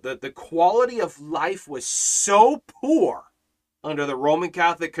towns, the quality of life was so poor under the Roman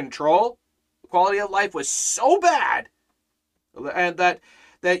Catholic control. The quality of life was so bad, and that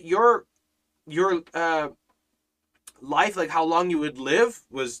your life, like how long you would live,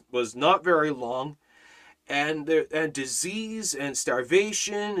 was not very long, and disease and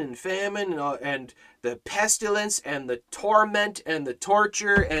starvation and famine and the pestilence and the torment and the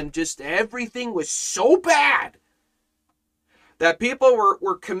torture and just everything was so bad that people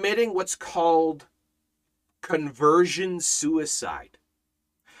were committing what's called conversion suicide.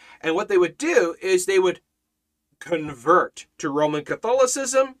 And what they would do is they would convert to Roman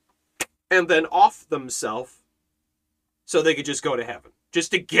Catholicism and then off themselves so they could just go to heaven.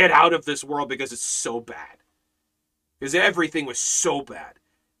 Just to get out of this world because it's so bad. Because everything was so bad.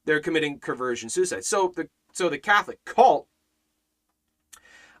 they're committing conversion suicide. So the Catholic cult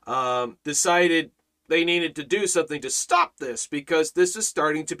decided they needed to do something to stop this, because this is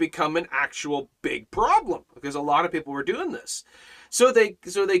starting to become an actual big problem, because a lot of people were doing this. So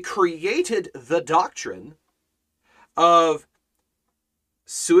they created the doctrine of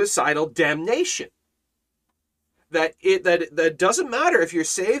suicidal damnation. That doesn't matter if you're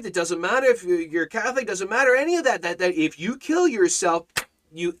saved, it doesn't matter if you're Catholic, doesn't matter any of that. That if you kill yourself,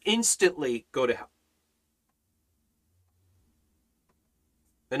 you instantly go to hell.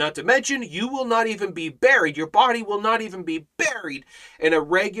 And not to mention, you will not even be buried. Your body will not even be buried in a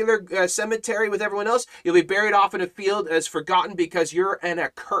regular cemetery with everyone else. You'll be buried off in a field as forgotten because you're an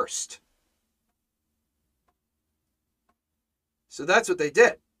accursed. So that's what they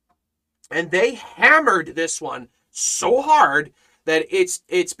did. And they hammered this one so hard that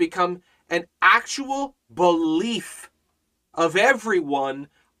it's become an actual belief of everyone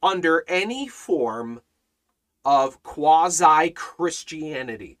under any form of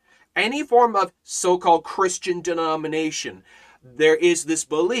quasi-Christianity, any form of so-called Christian denomination. There is this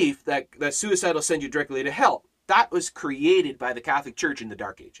belief that suicide will send you directly to hell. That was created by the Catholic Church in the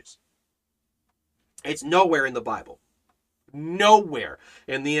Dark Ages. It's nowhere in the Bible. Nowhere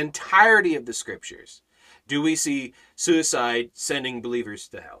in the entirety of the scriptures do we see suicide sending believers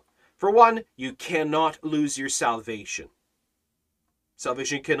to hell. For one, you cannot lose your salvation.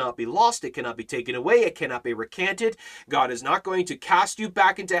 Salvation cannot be lost. It cannot be taken away. It cannot be recanted. God is not going to cast you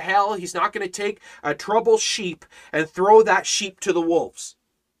back into hell. He's not going to take a troubled sheep and throw that sheep to the wolves.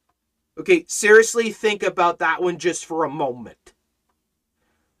 Okay, seriously think about that one just for a moment.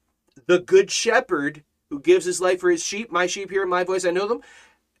 The good shepherd who gives his life for his sheep, my sheep hear my voice, I know them.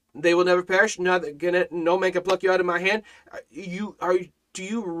 They will never perish. No man can pluck you out of my hand. Do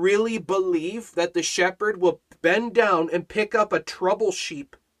you really believe that the shepherd will bend down and pick up a trouble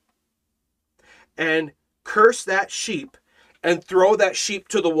sheep and curse that sheep and throw that sheep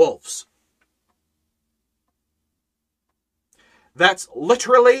to the wolves? That's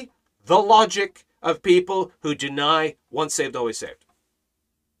literally the logic of people who deny once saved, always saved.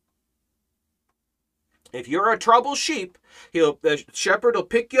 If you're a troubled sheep, the shepherd will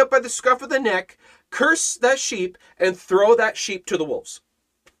pick you up by the scruff of the neck, curse that sheep, and throw that sheep to the wolves.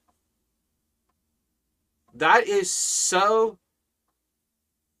 That is so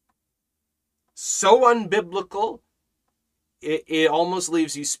unbiblical, it almost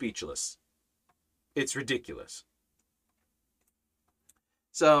leaves you speechless. It's ridiculous.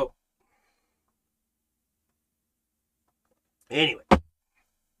 So, anyway,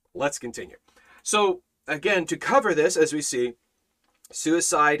 let's continue. So, again, to cover this, as we see,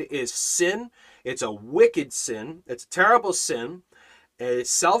 suicide is sin. It's a wicked sin. It's a terrible sin.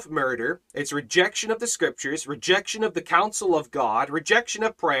 It's self-murder. It's rejection of the scriptures, rejection of the counsel of God, rejection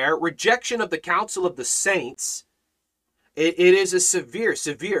of prayer, rejection of the counsel of the saints. It is a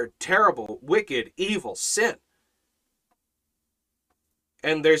severe, terrible, wicked, evil sin.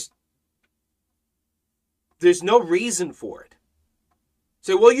 And there's no reason for it.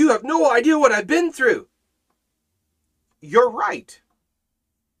 Say, well, you have no idea what I've been through. You're right.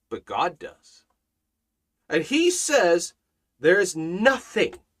 But God does. And he says there's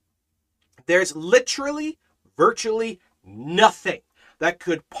nothing. There's literally, virtually nothing that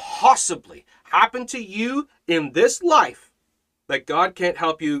could possibly happen to you in this life that God can't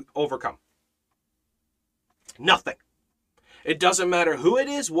help you overcome. Nothing. It doesn't matter who it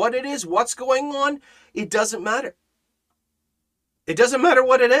is, what's going on. It doesn't matter. It doesn't matter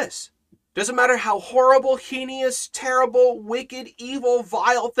what it is. It doesn't matter how horrible, heinous, terrible, wicked, evil,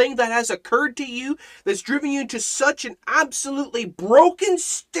 vile thing that has occurred to you that's driven you to such an absolutely broken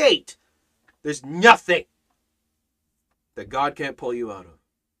state. There's nothing that God can't pull you out of.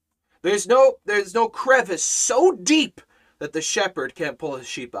 There's no crevice so deep that the shepherd can't pull his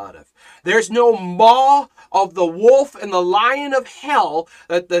sheep out of. There's no maw of the wolf and the lion of hell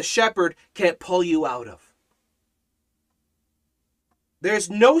that the shepherd can't pull you out of.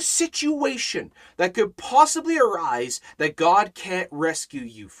 There's no situation that could possibly arise that God can't rescue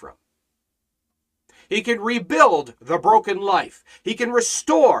you from. He can rebuild the broken life. He can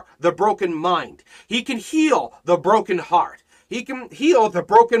restore the broken mind. He can heal the broken heart. He can heal the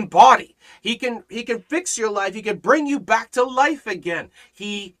broken body. He can fix your life. He can bring you back to life again.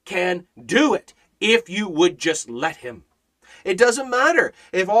 He can do it if you would just let him. It doesn't matter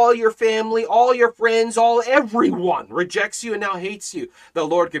if all your family, all your friends, everyone rejects you and now hates you. The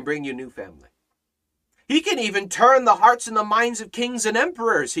Lord can bring you new family. He can even turn the hearts and the minds of kings and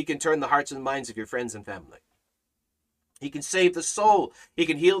emperors. He can turn the hearts and minds of your friends and family. He can save the soul. He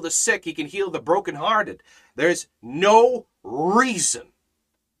can heal the sick. He can heal the brokenhearted. There's no reason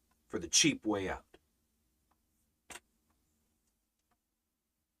for the cheap way out.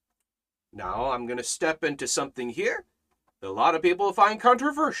 Now I'm going to step into something here that a lot of people find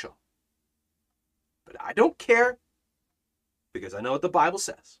controversial. But I don't care, because I know what the Bible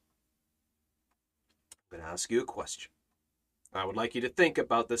says. I'm going to ask you a question. I would like you to think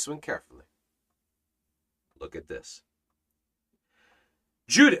about this one carefully. Look at this.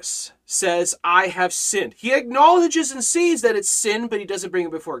 Judas says, I have sinned. He acknowledges and sees that it's sin, but he doesn't bring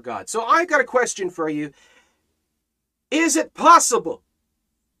it before God. So I got a question for you. Is it possible,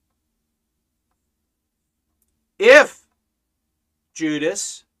 if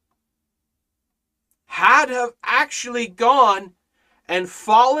Judas had have actually gone and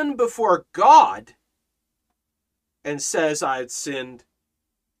fallen before God and says, I had sinned,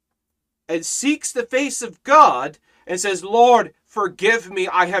 and seeks the face of God and says, Lord, forgive me,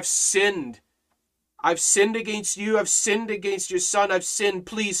 I have sinned. I've sinned against you, I've sinned against your son, I've sinned,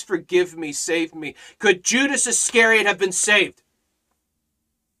 please forgive me, save me. Could Judas Iscariot have been saved?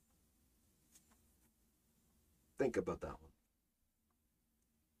 Think about that one.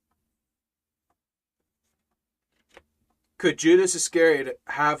 Could Judas Iscariot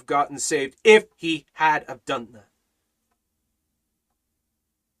have gotten saved if he had have done that?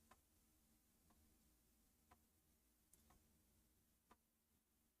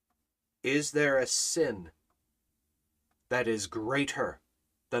 Is there a sin that is greater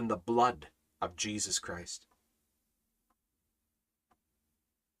than the blood of Jesus Christ?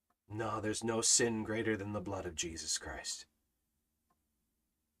 No, there's no sin greater than the blood of Jesus Christ.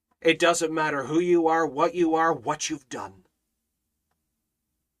 It doesn't matter who you are, what you've done.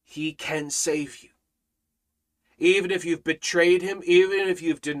 He can save you. Even if you've betrayed him, even if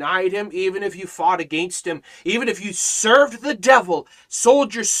you've denied him, even if you fought against him, even if you served the devil,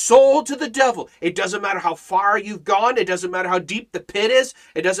 sold your soul to the devil, it doesn't matter how far you've gone, it doesn't matter how deep the pit is,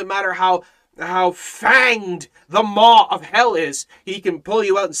 it doesn't matter how fanged the maw of hell is, he can pull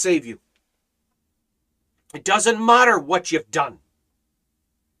you out and save you. It doesn't matter what you've done.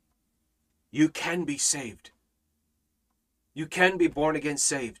 You can be saved. You can be born again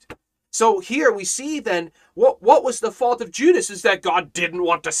saved. So here we see then, what was the fault of Judas? Is that God didn't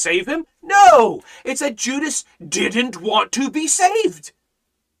want to save him? No! It's that Judas didn't want to be saved.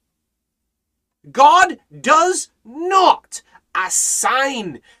 God does not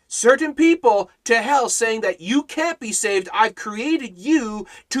assign certain people to hell saying that you can't be saved. I've created you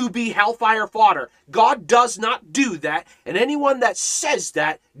to be hellfire fodder. God does not do that. And anyone that says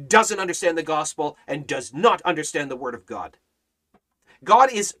that doesn't understand the gospel and does not understand the word of God.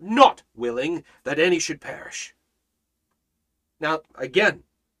 God is not willing that any should perish. Now, again,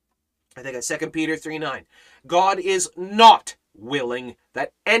 I think it's 2 Peter 3:9. God is not willing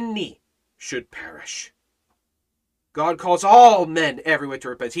that any should perish. God calls all men everywhere to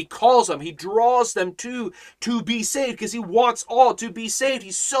repent. He calls them, he draws them to be saved because he wants all to be saved.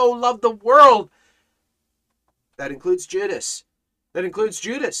 He so loved the world. That includes Judas. That includes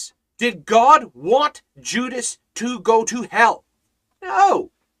Judas. Did God want Judas to go to hell? No.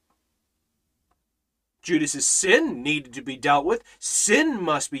 Judas's sin needed to be dealt with. Sin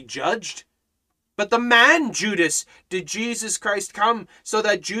must be judged. But the man Judas, did Jesus Christ come so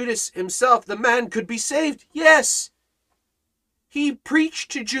that Judas himself, the man, could be saved? Yes. He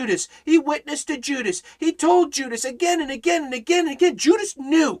preached to Judas. He witnessed to Judas. He told Judas again and again and again and again. Judas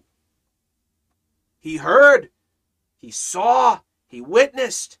knew. He heard. He saw. He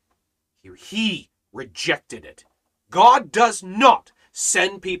witnessed. He rejected it. God does not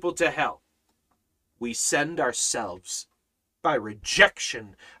send people to hell. We send ourselves by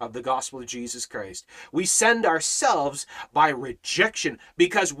rejection of the gospel of Jesus Christ. We send ourselves by rejection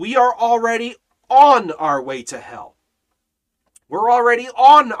because we are already on our way to hell. We're already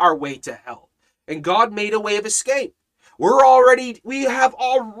on our way to hell. And God made a way of escape. We have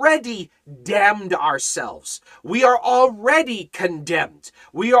already damned ourselves. We are already condemned.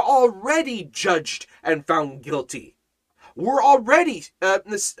 We are already judged and found guilty. We're already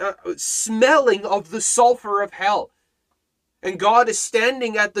smelling of the sulfur of hell. And God is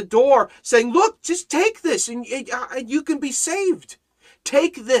standing at the door saying, look, just take this and you can be saved.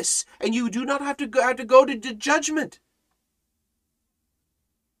 Take this and you do not have to go to judgment.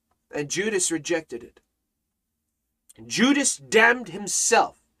 And Judas rejected it. Judas damned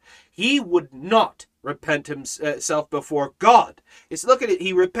himself. He would not repent himself before God. Look at it.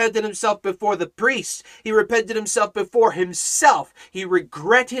 He repented himself before the priest. He repented himself before himself. He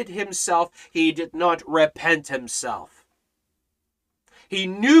regretted himself. He did not repent himself. He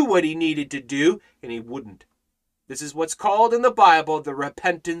knew what he needed to do, and he wouldn't. This is what's called in the Bible the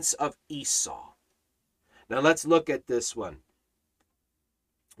repentance of Esau. Now let's look at this one.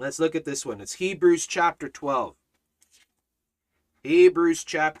 Let's look at this one. It's Hebrews chapter 12. Hebrews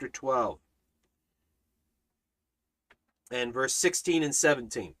chapter 12. And verse 16 and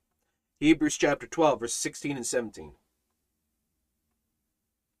 17. Hebrews chapter 12, verse 16 and 17.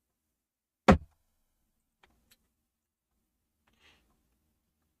 All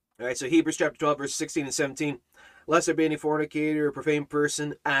right, so Hebrews chapter 12, verse 16 and 17. Lest there be any fornicator or profane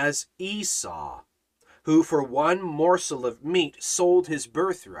person as Esau, who for one morsel of meat sold his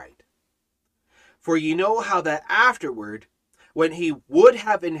birthright. For ye know how that afterward, when he would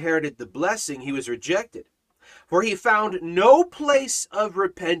have inherited the blessing, he was rejected. For he found no place of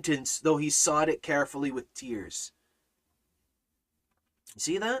repentance, though he sought it carefully with tears. You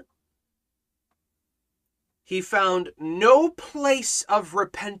see that? He found no place of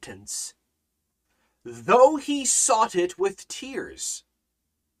repentance, though he sought it with tears.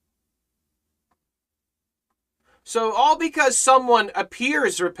 So all because someone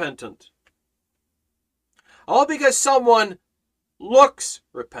appears repentant, all because someone looks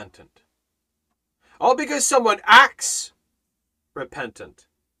repentant, all because someone acts repentant,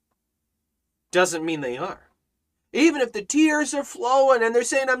 doesn't mean they are. Even if the tears are flowing and they're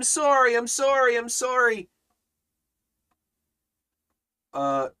saying, I'm sorry, I'm sorry, I'm sorry.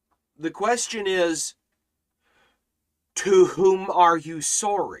 The question is, to whom are you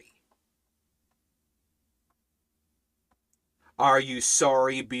sorry? Are you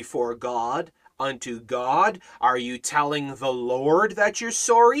sorry before God, unto God? Are you telling the Lord that you're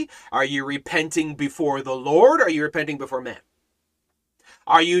sorry? Are you repenting before the Lord? Or are you repenting before man?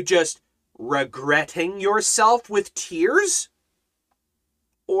 Are you just regretting yourself with tears?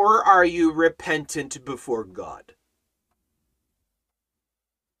 Or are you repentant before God?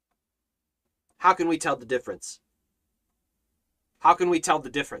 How can we tell the difference? How can we tell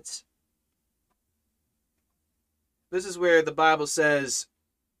the difference? This is where the Bible says,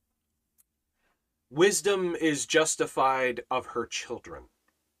 wisdom is justified of her children.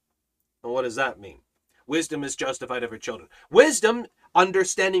 And what does that mean? Wisdom is justified of her children. Wisdom,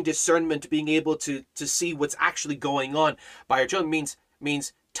 understanding, discernment, being able to see what's actually going on by her children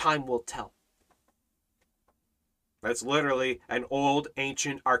means time will tell. That's literally an old,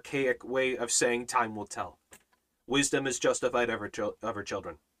 ancient, archaic way of saying time will tell. Wisdom is justified of her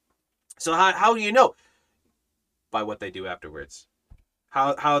children. So how do you know? By what they do afterwards.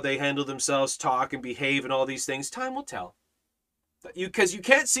 How they handle themselves, talk and behave and all these things. Time will tell. Because you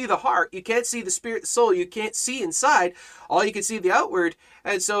can't see the heart. You can't see the spirit, the soul. You can't see inside. All you can see the outward.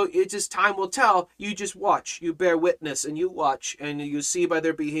 And so it just time will tell. You just watch. You bear witness and you watch. And you see by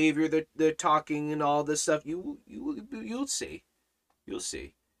their behavior, their talking and all this stuff. You'll see. You'll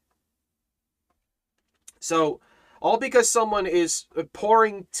see. So all because someone is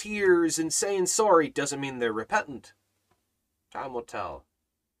pouring tears and saying sorry doesn't mean they're repentant. Time will tell.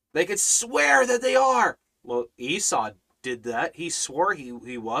 They could swear that they are. Well, Esau did that. He swore he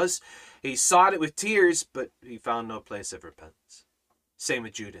was. He sought it with tears, but he found no place of repentance. Same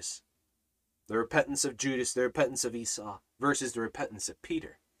with Judas. The repentance of Judas, the repentance of Esau versus the repentance of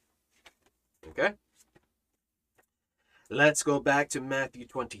Peter. Okay? Let's go back to Matthew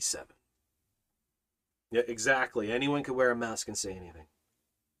 27. Yeah, exactly. Anyone could wear a mask and say anything.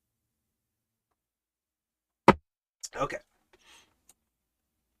 Okay.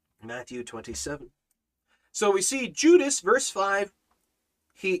 Matthew 27. So we see Judas, verse 5,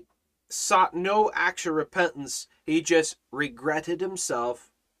 he sought no actual repentance. He just regretted himself,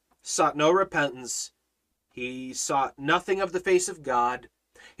 sought no repentance. He sought nothing of the face of God.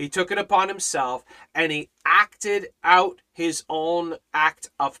 He took it upon himself, and he acted out his own act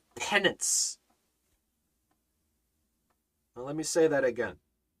of penance. Now, let me say that again.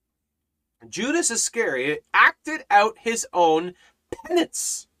 Judas Iscariot acted out his own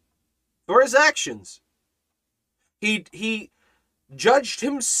penance for his actions. He judged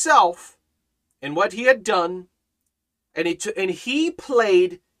himself in what he had done, and he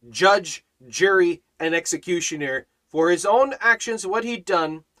played judge, jury, and executioner for his own actions, what he'd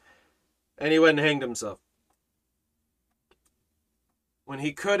done, and he went and hanged himself. When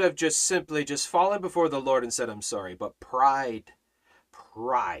he could have just simply just fallen before the Lord and said, I'm sorry. But pride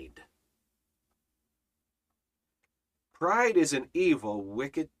is an evil,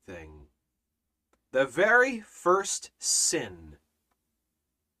 wicked thing. The very first sin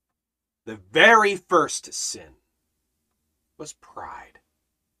was pride.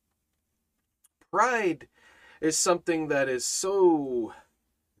 Pride is something that is so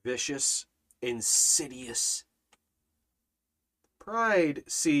vicious, insidious. Pride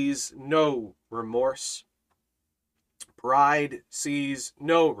sees no remorse. Pride sees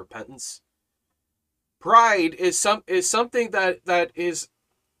no repentance. Pride is something that is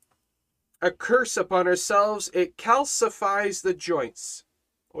a curse upon ourselves. It calcifies the joints.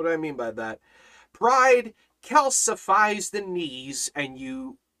 What do I mean by that? Pride calcifies the knees, and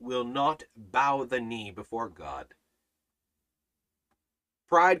you will not bow the knee before God.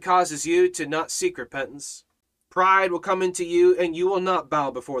 Pride causes you to not seek repentance. Pride will come into you, and you will not bow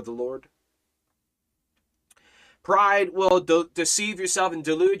before the Lord. Pride will deceive yourself and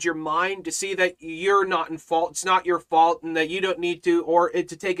delude your mind to see that you're not in fault, it's not your fault, and that you don't need to, or to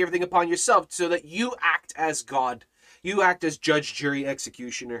take everything upon yourself so that you act as God. You act as judge, jury,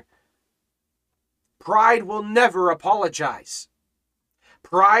 executioner. Pride will never apologize.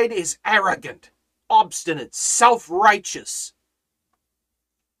 Pride is arrogant, obstinate, self-righteous.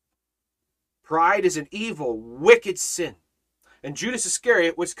 Pride is an evil, wicked sin. And Judas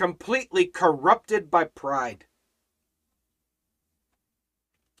Iscariot was completely corrupted by pride.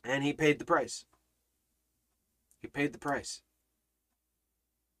 And he paid the price. He paid the price.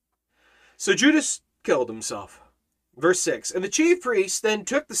 So Judas killed himself. Verse 6, and the chief priests then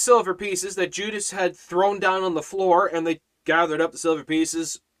took the silver pieces that Judas had thrown down on the floor, and they gathered up the silver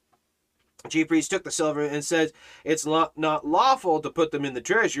pieces. The chief priests took the silver and said, it's not lawful to put them in the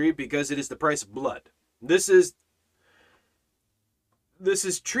treasury because it is the price of blood. This is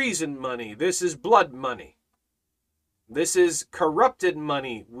treason money. This is blood money. This is corrupted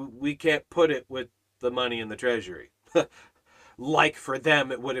money. We can't put it with the money in the treasury. Like for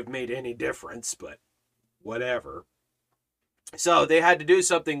them it would have made any difference, but whatever. So they had to do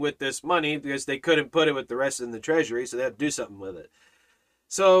something with this money because they couldn't put it with the rest in the treasury, so they had to do something with it.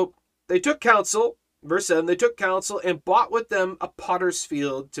 So they took counsel, verse 7, they took counsel and bought with them a potter's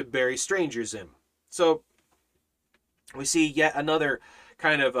field to bury strangers in. So we see yet another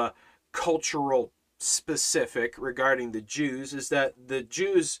kind of a cultural specific regarding the Jews, is that the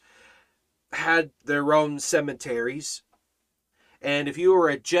Jews had their own cemeteries. And if you were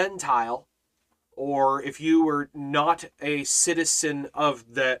a Gentile, or if you were not a citizen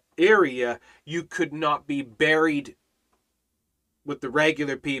of that area, you could not be buried with the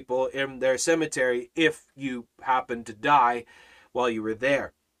regular people in their cemetery if you happened to die while you were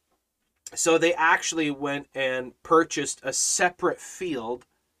there. So they actually went and purchased a separate field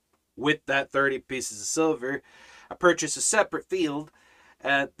with that 30 pieces of silver. Purchased a separate field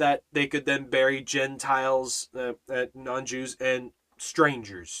that they could then bury Gentiles, non-Jews, and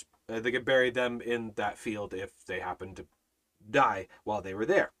strangers. They could bury them in that field if they happened to die while they were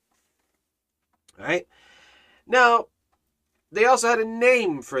there. All right. Now, they also had a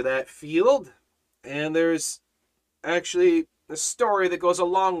name for that field, and there's actually a story that goes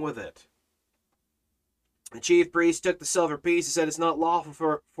along with it. The chief priest took the silver piece and said it's not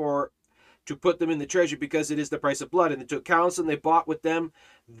lawful to put them in the treasury because it is the price of blood. And they took counsel and they bought with them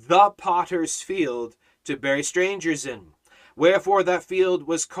the potter's field to bury strangers in. Wherefore that field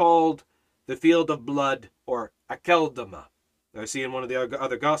was called the field of blood, or Akeldama. I see in one of the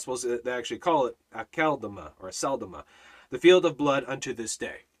other Gospels they actually call it Akeldama or Seldama, the field of blood unto this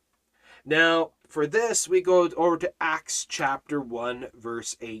day. Now, for this, we go over to Acts chapter 1,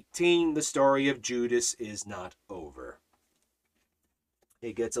 verse 18. The story of Judas is not over.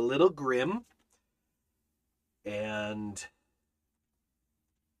 It gets a little grim, and,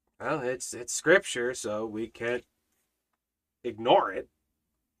 well, it's scripture, so we can't ignore it.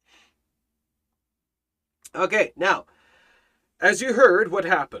 Okay, now, as you heard, what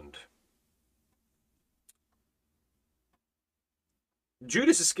happened?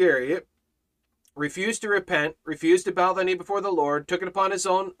 Judas Iscariot refused to repent, refused to bow the knee before the Lord, took it upon his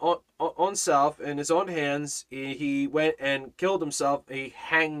own self, in his own hands. He went and killed himself. He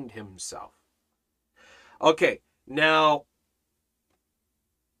hanged himself. Okay, now,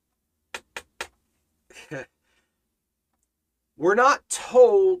 we're not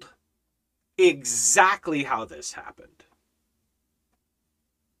told exactly how this happened.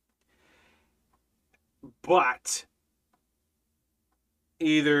 But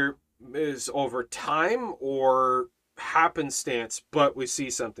either is over time or happenstance, but we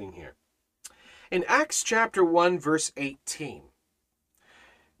see something here. In Acts chapter 1, verse 18,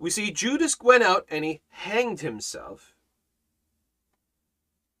 we see Judas went out and he hanged himself.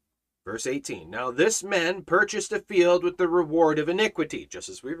 Verse 18, now this man purchased a field with the reward of iniquity. Just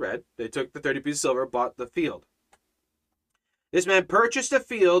as we read, they took the 30 pieces of silver, bought the field. This man purchased a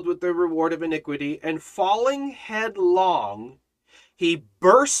field with the reward of iniquity, and falling headlong, he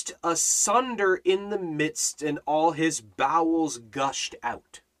burst asunder in the midst, and all his bowels gushed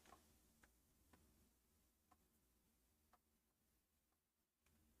out.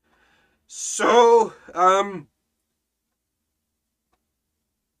 So,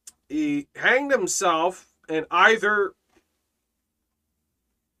 he hanged himself, and either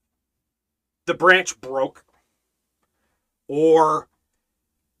the branch broke, or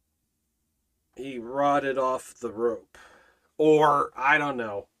he rotted off the rope, or I don't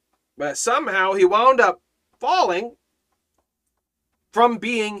know. But somehow he wound up falling from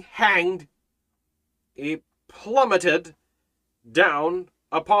being hanged. He plummeted down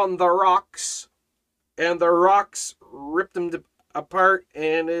upon the rocks, and the rocks ripped him apart,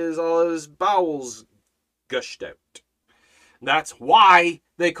 and all his bowels gushed out. That's why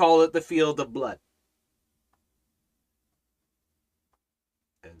they call it the Field of Blood.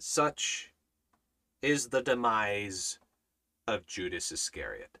 And such is the demise of Judas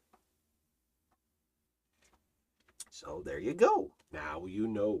Iscariot. So there you go. Now you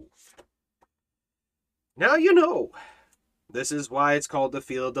know. Now you know. This is why it's called the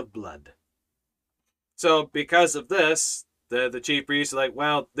Field of Blood. So because of this, the chief priests are like,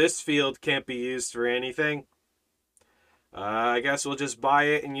 well, this field can't be used for anything. I guess we'll just buy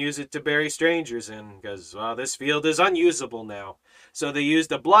it and use it to bury strangers in, because, well, this field is unusable now. So they used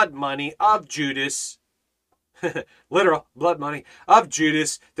the blood money of Judas, literal blood money of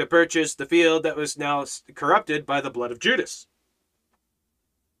Judas, to purchase the field that was now corrupted by the blood of Judas.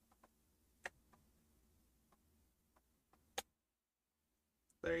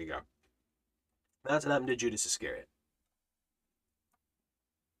 There you go. That's what happened to Judas Iscariot.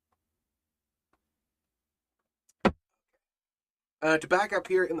 To back up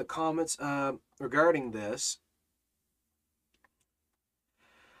here in the comments regarding this,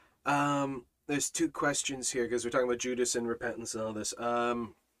 there's two questions here because we're talking about Judas and repentance and all this.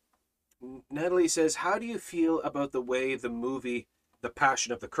 Natalie says, how do you feel about the way the movie The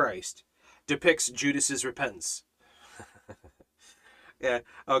Passion of the Christ depicts Judas's repentance? Yeah,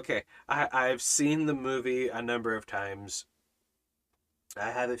 okay. I've seen the movie a number of times. I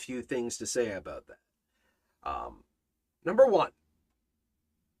have a few things to say about that. Number one,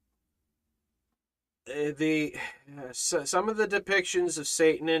 some of the depictions of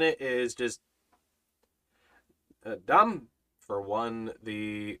Satan in it is just dumb. For one,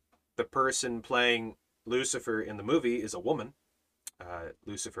 the person playing Lucifer in the movie is a woman.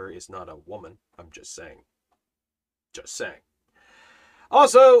 Lucifer is not a woman. I'm just saying. Just saying.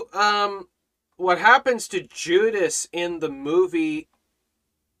 Also, what happens to Judas in the movie,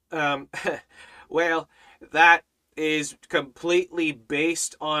 well, that is completely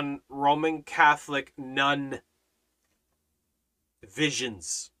based on Roman Catholic nun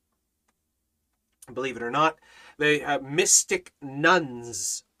visions. Believe it or not, the mystic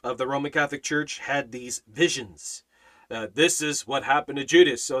nuns of the Roman Catholic Church had these visions. This is what happened to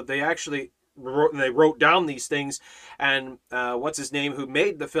Judas. So they actually wrote down these things, and what's his name, who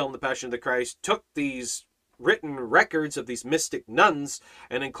made the film The Passion of the Christ, took these written records of these mystic nuns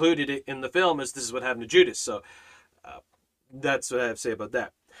and included it in the film as this is what happened to Judas. So that's what I have to say about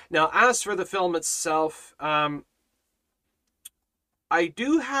that. Now, as for the film itself, I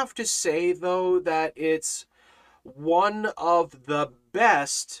do have to say, though, that it's one of the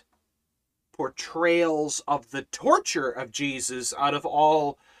best portrayals of the torture of Jesus out of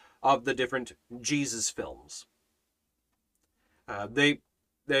all of the different Jesus films. They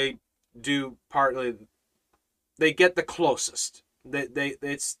do partly, they get the closest.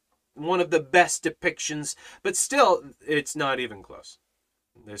 It's one of the best depictions, but still, it's not even close.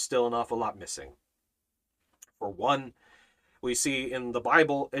 There's still an awful lot missing. For one, we see in the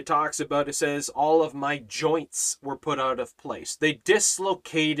Bible, it talks about, it says, all of my joints were put out of place. They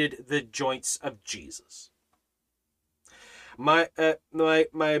dislocated the joints of Jesus. My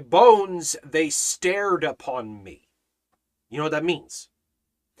bones, they stared upon me. You know what that means?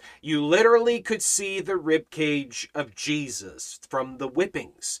 You literally could see the rib cage of Jesus from the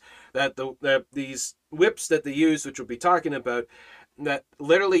whippings. These whips that they use, which we'll be talking about, that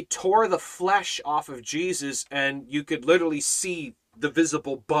literally tore the flesh off of Jesus, and you could literally see the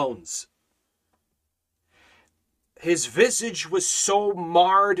visible bones. His visage was so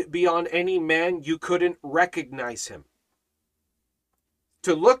marred beyond any man, you couldn't recognize him.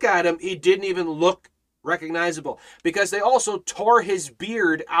 To look at him, he didn't even look recognizable, because they also tore his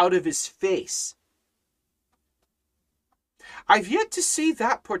beard out of his face. I've yet to see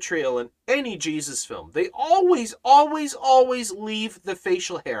that portrayal in any Jesus film. They always leave the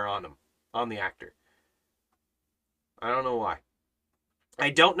facial hair on him, on the actor. I don't know why.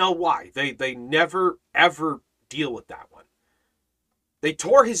 I don't know why. They never, ever deal with that one. They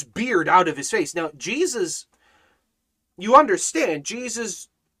tore his beard out of his face. Now, Jesus, you understand, Jesus,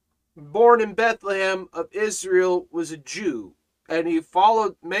 born in Bethlehem of Israel, was a Jew. And he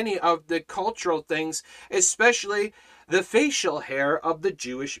followed many of the cultural things, especially the facial hair of the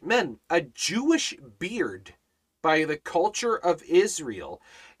Jewish men. A Jewish beard, by the culture of Israel,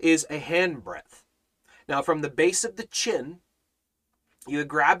 is a handbreadth. Now, from the base of the chin, you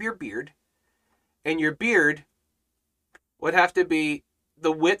grab your beard, and your beard would have to be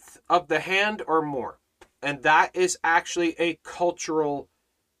the width of the hand or more. And that is actually a cultural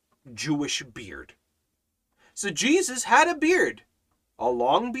Jewish beard. So Jesus had a beard, a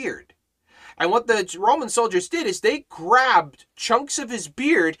long beard. And what the Roman soldiers did is they grabbed chunks of his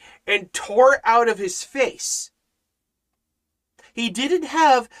beard and tore it out of his face. He didn't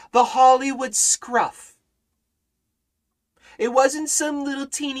have the Hollywood scruff. It wasn't some little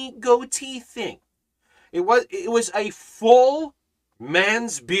teeny goatee thing. It was a full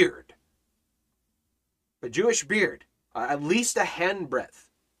man's beard. A Jewish beard. At least a handbreadth.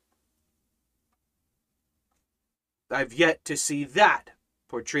 I've yet to see that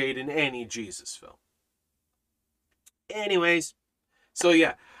portrayed in any Jesus film. Anyways, so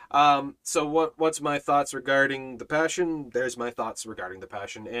yeah. So what's my thoughts regarding the Passion? There's my thoughts regarding the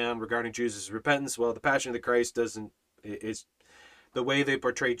Passion. And regarding Jesus' repentance, well, the Passion of the Christ is the way they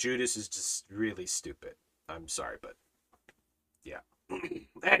portray Judas is just really stupid. I'm sorry, but yeah.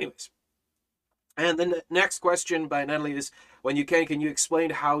 Anyways. And the next question by Natalie is, when you can you explain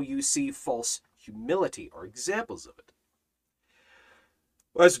how you see false humility or examples of it?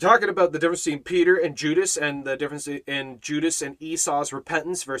 Well, as we're talking about the difference between Peter and Judas and the difference in Judas and Esau's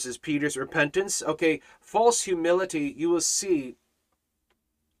repentance versus Peter's repentance, okay, false humility you will see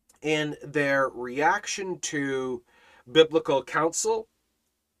in their reaction to biblical counsel,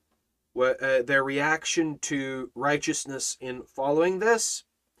 their reaction to righteousness in following this.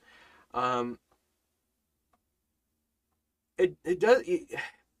 It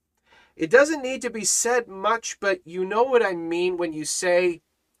doesn't need to be said much, but you know what I mean when you say,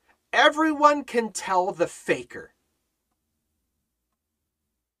 everyone can tell the faker.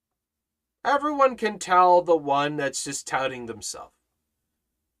 Everyone can tell the one that's just touting themselves.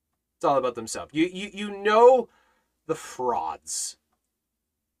 It's all about themselves. You know the frauds.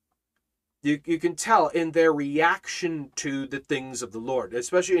 You can tell in their reaction to the things of the Lord,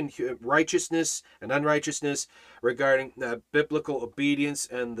 especially in righteousness and unrighteousness regarding biblical obedience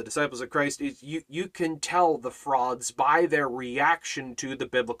and the disciples of Christ. You can tell the frauds by their reaction to the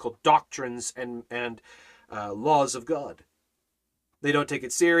biblical doctrines and laws of God. They don't take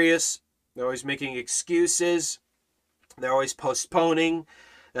it serious. They're always making excuses. They're always postponing.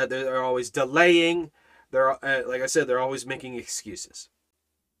 They're always delaying. They're like I said, they're always making excuses.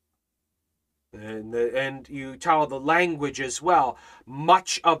 And you tell the language as well.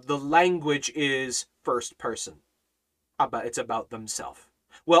 Much of the language is first person. It's about themselves.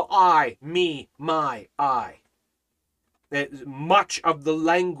 Well, I, me, my, I. Much of the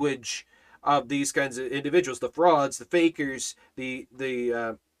language of these kinds of individuals, the frauds, the fakers, the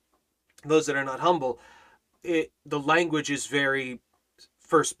those that are not humble, the language is very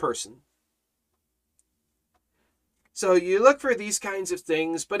first person. So you look for these kinds of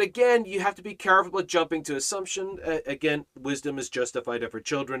things, but again, you have to be careful with jumping to assumption. Again, wisdom is justified of her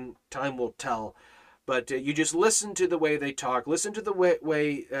children. Time will tell. But you just listen to the way they talk. Listen to the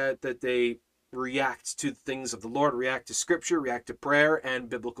way that they react to things of the Lord, react to Scripture, react to prayer and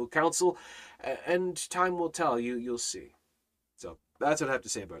biblical counsel. And time will tell. You'll see. So that's what I have to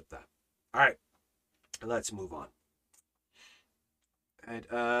say about that. All right. Let's move on. And,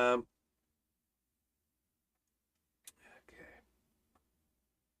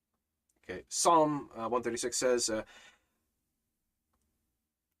 Okay, Psalm 136 says,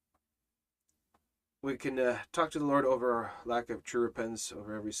 we can talk to the Lord over our lack of true repentance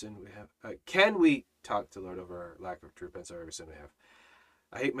over every sin we have. Can we talk to the Lord over our lack of true repentance over every sin we have?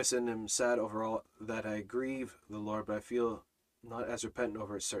 I hate my sin and am sad over all that I grieve the Lord, but I feel not as repentant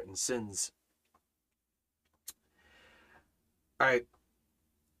over certain sins. All right.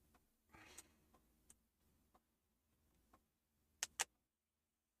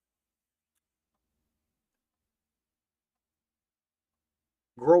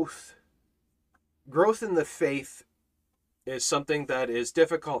 Growth in the faith is something that is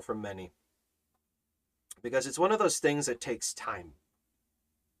difficult for many because it's one of those things that takes time.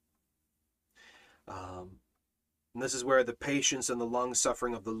 And this is where the patience and the long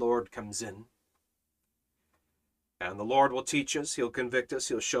suffering of the Lord comes in. And the Lord will teach us, He'll convict us,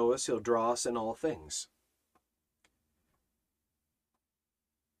 He'll show us, He'll draw us in all things.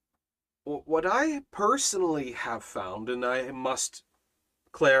 What I personally have found, and I must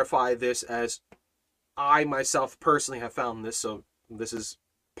clarify this as I myself personally have found this, so this is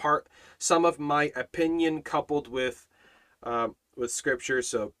some of my opinion coupled with Scripture,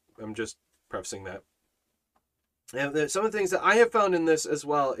 so I'm just prefacing that. And some of the things that I have found in this as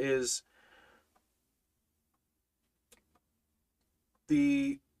well is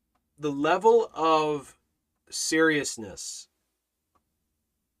the level of seriousness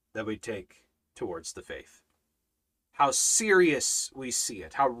that we take towards the faith. How serious we see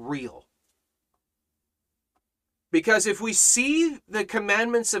it, how real. Because if we see the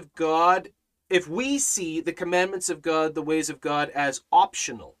commandments of God, if we see the commandments of God, the ways of God, as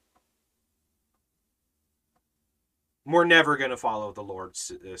optional, we're never going to follow the Lord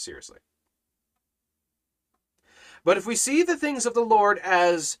seriously. But if we see the things of the Lord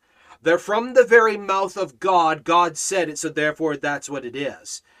as they're from the very mouth of God, God said it, so therefore that's what it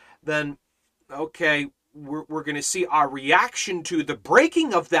is, then, okay, we're going to see our reaction to the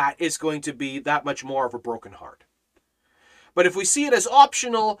breaking of that is going to be that much more of a broken heart. But if we see it as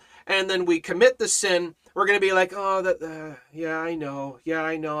optional and then we commit the sin, we're going to be like, oh, yeah, I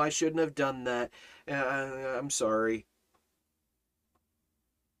know, I shouldn't have done that. I'm sorry.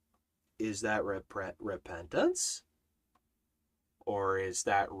 Is that repentance? Or is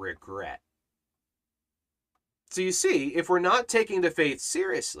that regret? So you see, if we're not taking the faith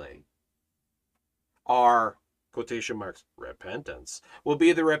seriously, our, quotation marks, repentance will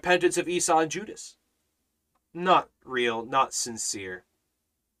be the repentance of Esau and Judas. Not real, not sincere,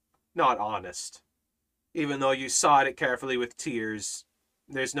 not honest. Even though you sought it carefully with tears,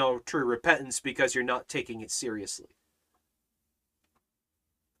 there's no true repentance because you're not taking it seriously.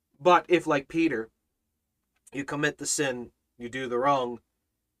 But if, like Peter, you commit the sin, you do the wrong,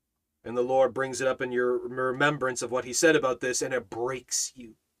 and the Lord brings it up in your remembrance of what he said about this, and it breaks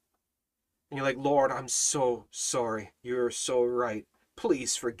you. And you're like, Lord, I'm so sorry. You're so right.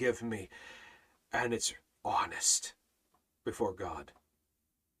 Please forgive me. And it's honest before God.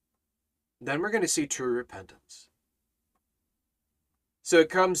 Then we're going to see true repentance. So it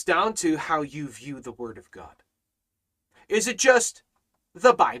comes down to how you view the Word of God. Is it just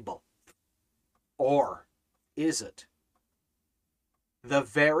the Bible? Or is it the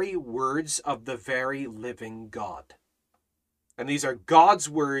very words of the very living God? And these are God's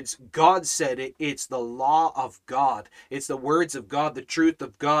words. God said it. It's the law of God. It's the words of God, the truth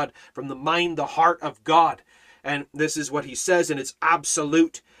of God, from the mind, the heart of God. And this is what he says, and it's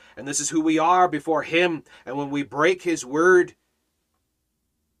absolute. And this is who we are before him. And when we break his word,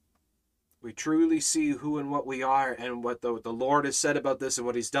 we truly see who and what we are and what the Lord has said about this and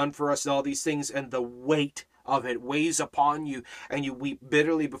what he's done for us and all these things. And the weight of it weighs upon you, and you weep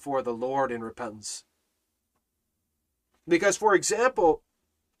bitterly before the Lord in repentance. Because, for example,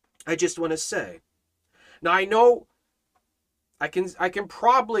 I just want to say, now I know I can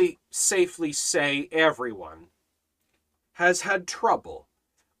probably safely say everyone has had trouble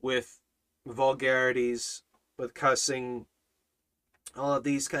with vulgarities, with cussing, all of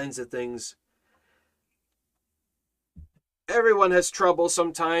these kinds of things. Everyone has trouble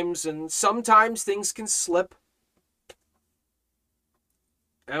sometimes, and sometimes things can slip.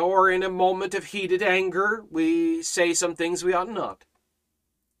 Or in a moment of heated anger, we say some things we ought not.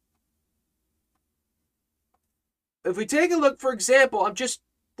 If we take a look, for example,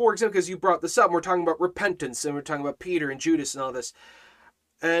 because you brought this up, we're talking about repentance, and we're talking about Peter and Judas and all this.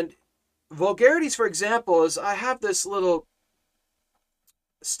 And vulgarities, for example, is I have this little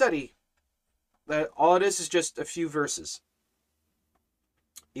study that all it is just a few verses.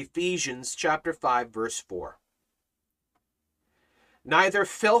 Ephesians chapter 5, verse 4. Neither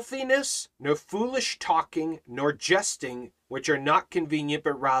filthiness, nor foolish talking, nor jesting, which are not convenient,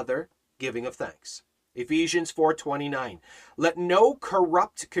 but rather giving of thanks. Ephesians 4:29. Let no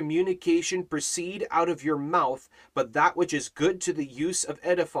corrupt communication proceed out of your mouth, but that which is good to the use of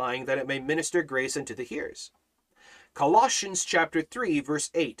edifying, that it may minister grace unto the hearers. Colossians chapter 3, verse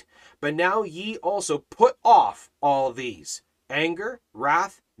 8. But now ye also put off all these: anger,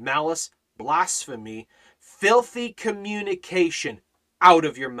 wrath, malice, blasphemy, filthy communication out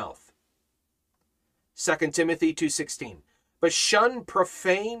of your mouth. 2 Timothy 2:16. But shun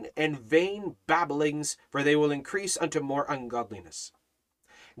profane and vain babblings, for they will increase unto more ungodliness.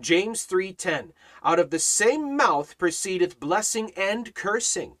 James 3:10. Out of the same mouth proceedeth blessing and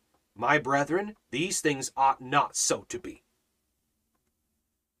cursing. My brethren, these things ought not so to be.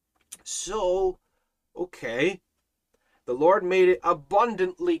 So, okay, the Lord made it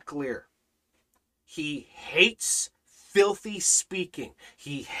abundantly clear. He hates filthy speaking.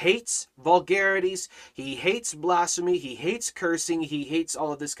 He hates vulgarities. He hates blasphemy. He hates cursing. He hates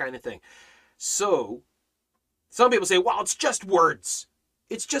all of this kind of thing. So, some people say, well, it's just words.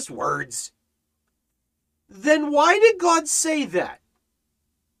 It's just words. Then why did God say that?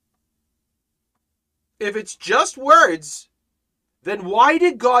 If it's just words, then why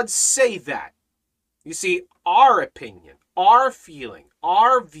did God say that? You see, our opinion, our feeling,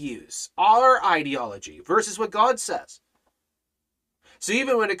 our views, our ideology versus what God says. So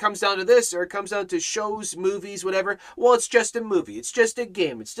even when it comes down to this, or it comes down to shows, movies, whatever, well, it's just a movie. It's just a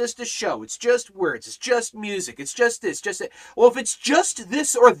game. It's just a show. It's just words. It's just music. It's just this, just that. Well, if it's just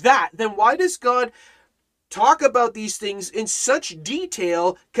this or that, then why does God talk about these things in such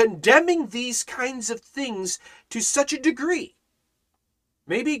detail, condemning these kinds of things to such a degree?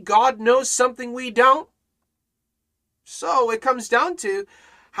 Maybe God knows something we don't. So it comes down to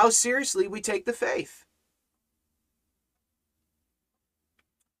how seriously we take the faith.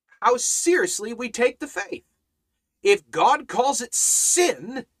 How seriously we take the faith. If God calls it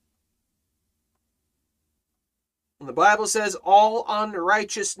sin, and the Bible says all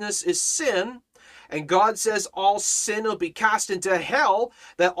unrighteousness is sin, and God says all sin will be cast into hell,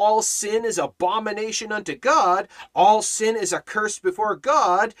 that all sin is abomination unto God, all sin is a curse before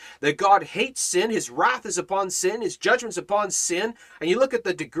God, that God hates sin, his wrath is upon sin, his judgment's upon sin, and you look at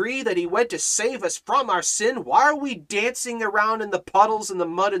the degree that he went to save us from our sin, why are we dancing around in the puddles and the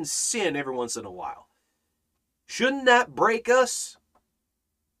mud and sin every once in a while? Shouldn't that break us?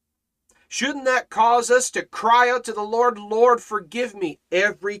 Shouldn't that cause us to cry out to the Lord, Lord, forgive me,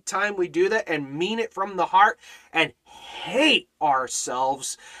 every time we do that and mean it from the heart and hate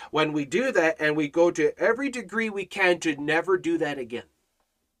ourselves when we do that, and we go to every degree we can to never do that again?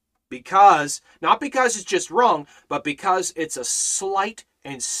 Because, not because it's just wrong, but because it's a slight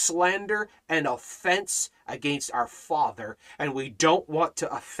and slander and offense against our Father, and we don't want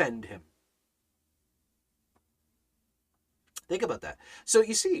to offend him. Think about that. So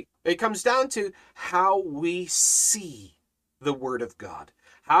you see, it comes down to how we see the Word of God,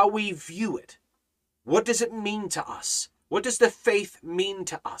 how we view it. What does it mean to us? What does the faith mean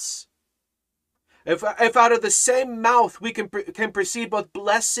to us? If out of the same mouth we can perceive both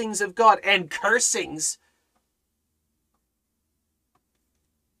blessings of God and cursings,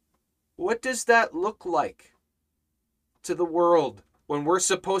 what does that look like to the world when we're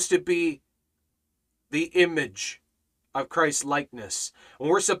supposed to be the image of Christ's likeness, when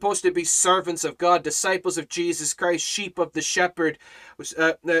we're supposed to be servants of God, disciples of Jesus Christ, sheep of the shepherd,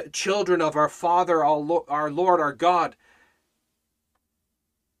 children of our Father, our Lord, our God?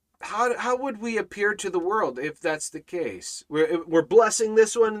 How would we appear to the world if that's the case? We're blessing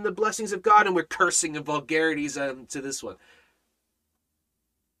this one in the blessings of God, and we're cursing the vulgarities to this one.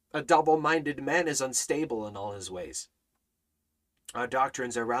 A double-minded man is unstable in all his ways. Our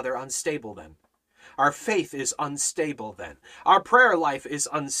doctrines are rather unstable then. Our faith is unstable then. Our prayer life is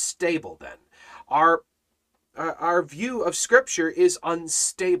unstable then. Our view of Scripture is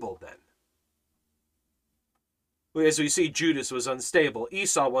unstable then. As we see, Judas was unstable.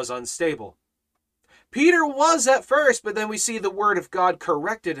 Esau was unstable. Peter was at first, but then we see the Word of God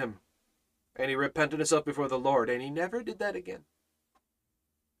corrected him. And he repented himself before the Lord, and he never did that again.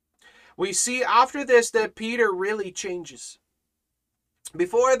 We see after this that Peter really changes.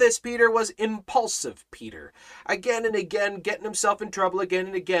 Before this, Peter was impulsive Peter. Again and again, getting himself in trouble again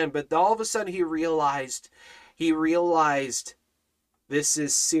and again. But all of a sudden he realized this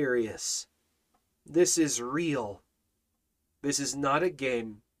is serious. This is real. This is not a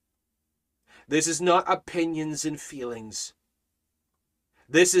game. This is not opinions and feelings.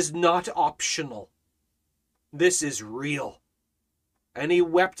 This is not optional. This is real. And he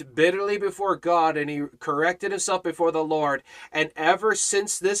wept bitterly before God, and he corrected himself before the Lord. And ever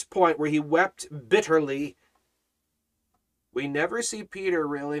since this point where he wept bitterly, we never see Peter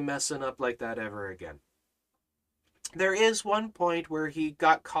really messing up like that ever again. There is one point where he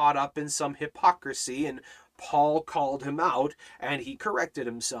got caught up in some hypocrisy, and Paul called him out, and he corrected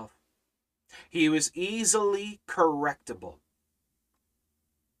himself. He was easily correctable,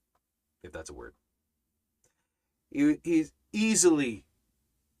 if that's a word. He's easily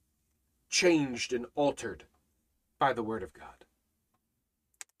changed and altered by the Word of God.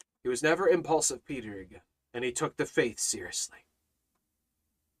 He was never impulsive Peter again, and he took the faith seriously.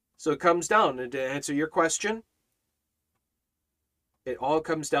 So it comes down, and to answer your question, it all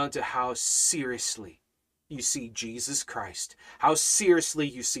comes down to how seriously you see Jesus Christ, how seriously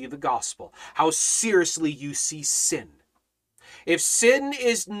you see the gospel, how seriously you see sin. If sin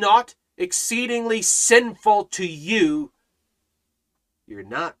is not exceedingly sinful to you, you're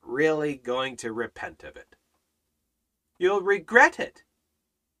not really going to repent of it. You'll regret it.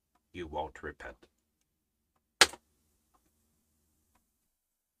 You won't repent.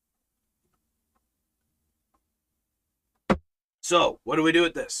 So, what do we do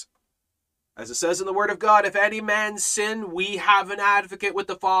with this? As it says in the Word of God, if any man sin, we have an advocate with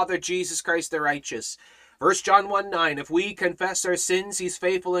the Father, Jesus Christ the righteous. 1 John 1:9, if we confess our sins, he's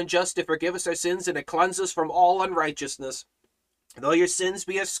faithful and just to forgive us our sins and to cleanse us from all unrighteousness. Though your sins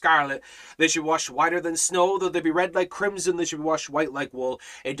be as scarlet, they should wash whiter than snow. Though they be red like crimson, they should be washed white like wool.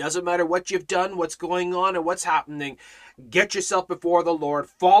 It doesn't matter what you've done, what's going on, or what's happening. Get yourself before the Lord.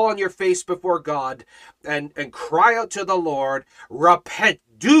 Fall on your face before God and cry out to the Lord. Repent.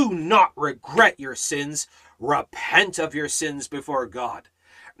 Do not regret your sins. Repent of your sins before God.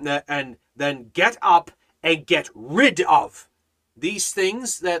 And then get up and get rid of these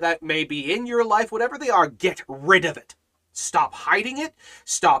things that may be in your life, whatever they are. Get rid of it. Stop hiding it.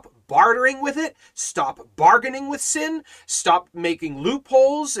 Stop bartering with it. Stop bargaining with sin. Stop making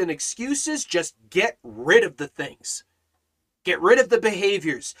loopholes and excuses. Just get rid of the things. Get rid of the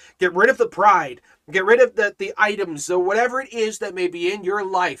behaviors. Get rid of the pride. Get rid of the items or whatever it is that may be in your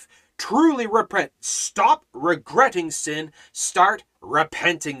life. Truly repent. Stop regretting sin. Start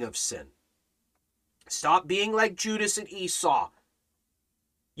repenting of sin. Stop being like Judas and Esau.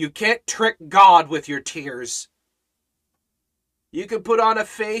 You can't trick God with your tears. You can put on a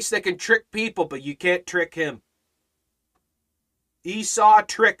face that can trick people, but you can't trick him. Esau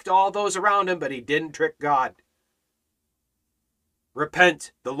tricked all those around him, but he didn't trick God.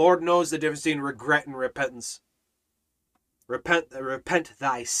 Repent. The Lord knows the difference between regret and repentance. Repent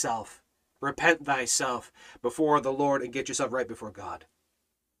thyself. Repent thyself before the Lord and get yourself right before God.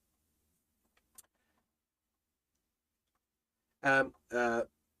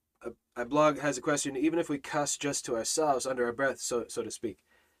 A blog has a question. Even if we cuss just to ourselves under our breath, so to speak,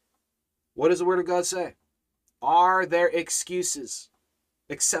 what does the Word of God say? Are there excuses,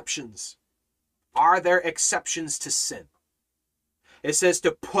 exceptions? Are there exceptions to sin? It says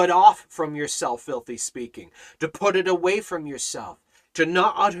to put off from yourself filthy speaking, to put it away from yourself, to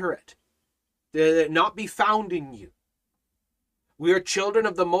not utter it, to not be found in you. We are children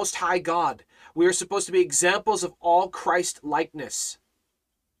of the Most High God. We are supposed to be examples of all Christ-likeness.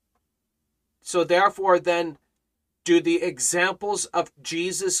 So therefore then, do the examples of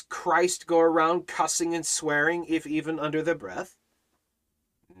Jesus Christ go around cussing and swearing, if even under their breath?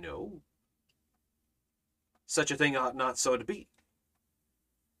 No. Such a thing ought not so to be.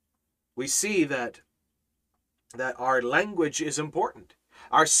 We see that our language is important.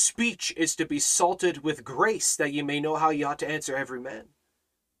 Our speech is to be salted with grace, that you may know how you ought to answer every man.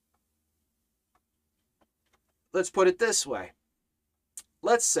 Let's put it this way.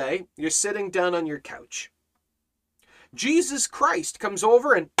 Let's say you're sitting down on your couch. Jesus Christ comes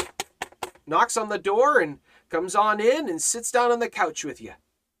over and knocks on the door and comes on in and sits down on the couch with you.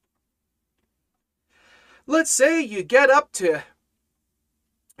 Let's say you get up to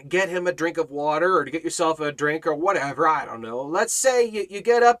get him a drink of water or to get yourself a drink or whatever, I don't know. Let's say you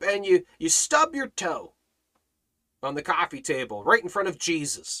get up and you stub your toe on the coffee table right in front of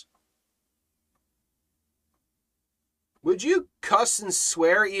Jesus. Would you cuss and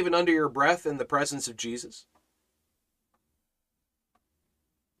swear even under your breath in the presence of Jesus?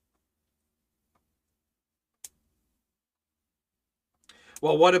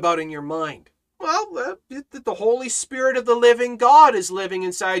 Well, what about in your mind? Well, the Holy Spirit of the living God is living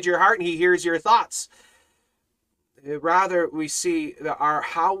inside your heart and he hears your thoughts. Rather, we see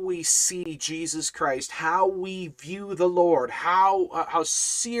how we see Jesus Christ, how we view the Lord, how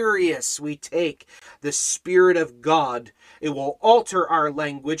serious we take the Spirit of God. It will alter our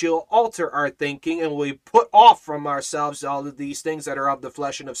language, it will alter our thinking, and we put off from ourselves all of these things that are of the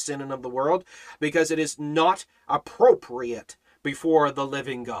flesh and of sin and of the world, because it is not appropriate before the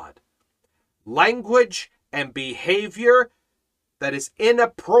living God. Language and behavior that is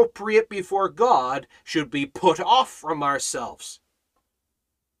inappropriate before God should be put off from ourselves,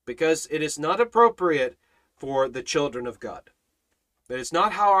 because it is not appropriate for the children of God. That is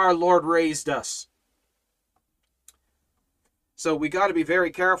not how our Lord raised us. So we got to be very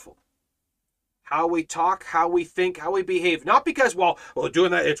careful how we talk, how we think, how we behave. Not because, well,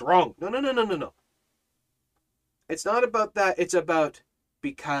 doing that, it's wrong. No. It's not about that. It's about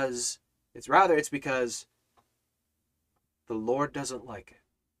because, it's because the Lord doesn't like it.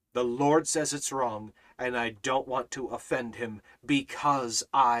 The Lord says it's wrong, and I don't want to offend him because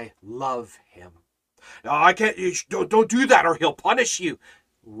I love him. No, I can't. Don't do that, or he'll punish you.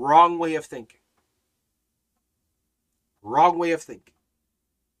 Wrong way of thinking. Wrong way of thinking.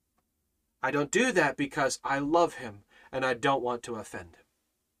 I don't do that because I love him, and I don't want to offend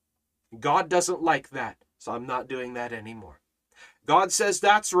him. God doesn't like that, so I'm not doing that anymore. God says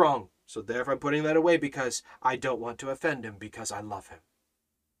that's wrong. So therefore I'm putting that away because I don't want to offend him, because I love him.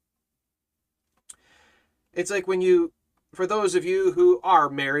 It's like when you, for those of you who are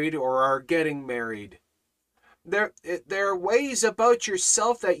married or are getting married, there are ways about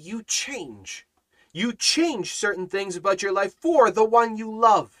yourself that you change. You change certain things about your life for the one you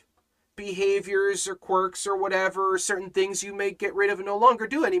love. behaviors or quirks or whatever, or certain things you may get rid of and no longer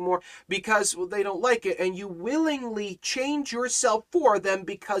do anymore because they don't like it, and you willingly change yourself for them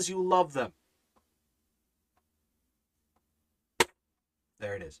because you love them.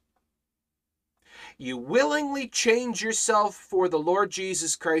 There it is. You willingly change yourself for the Lord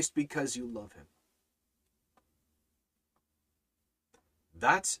Jesus Christ because you love him.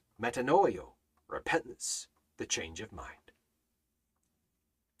 That's metanoio, repentance, the change of mind.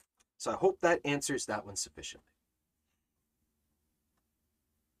 So I hope that answers that one sufficiently.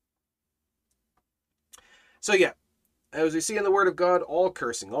 So yeah, as we see in the Word of God, all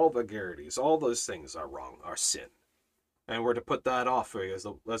cursing, all vulgarities, all those things are wrong, are sin. And we're to put that off for you,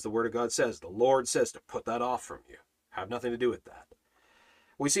 as the Word of God says. The Lord says to put that off from you. Have nothing to do with that.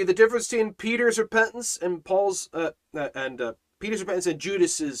 We see the difference between Peter's repentance and Peter's repentance and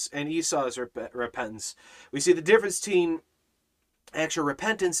Judas's and Esau's repentance. We see the difference between actual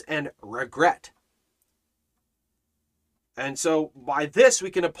repentance and regret. And so by this,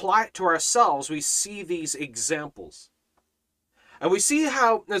 we can apply it to ourselves. We see these examples. And we see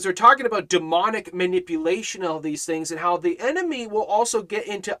how, as we're talking about demonic manipulation, all these things, and how the enemy will also get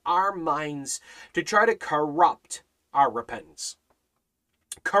into our minds to try to corrupt our repentance,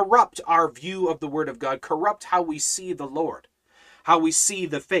 corrupt our view of the Word of God, corrupt how we see the Lord, how we see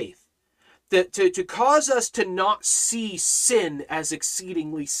the faith, to cause us to not see sin as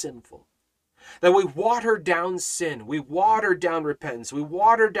exceedingly sinful. That we water down sin, we water down repentance, we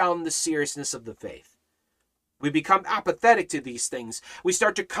water down the seriousness of the faith. We become apathetic to these things. We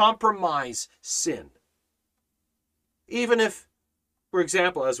start to compromise sin. Even if, for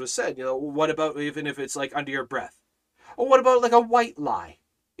example, as was said, what about even if it's like under your breath? Or what about like a white lie?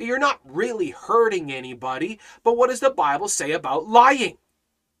 You're not really hurting anybody, but what does the Bible say about lying?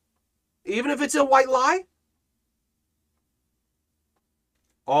 Even if it's a white lie?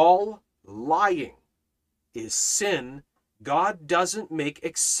 All lying is sin. God doesn't make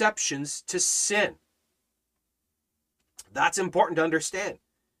exceptions to sin. That's important to understand.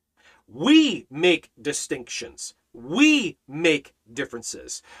 We make distinctions. We make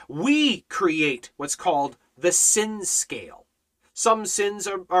differences. We create what's called the sin scale. Some sins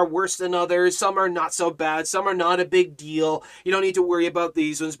are worse than others. Some are not so bad. Some are not a big deal. You don't need to worry about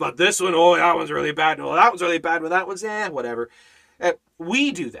these ones. But this one, oh, that one's really bad. Oh, that one's really bad. Well, that one's, whatever.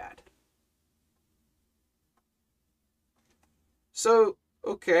 We do that. So,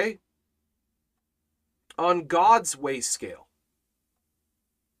 okay. On God's way scale,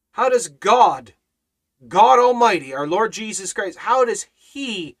 how does God Almighty, our Lord Jesus Christ, how does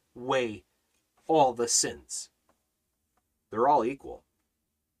he weigh all the sins? They're all equal.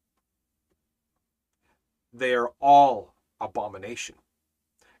 They are all abomination.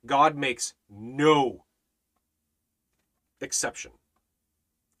 God makes no exception.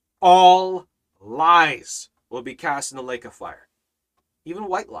 All lies will be cast in the lake of fire. Even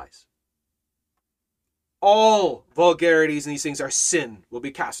white lies. All vulgarities and these things are sin, will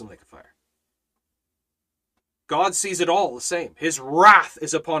be cast in the lake of fire. God sees it all the same. His wrath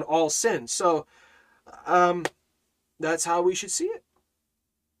is upon all sin. So, that's how we should see it.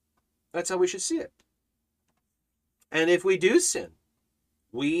 That's how we should see it. And if we do sin,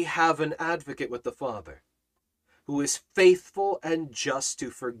 we have an advocate with the Father, who is faithful and just to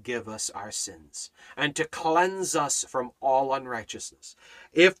forgive us our sins and to cleanse us from all unrighteousness.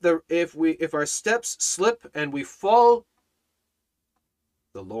 If our steps slip and we fall,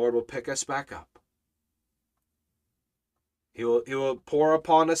 the Lord will pick us back up. He will pour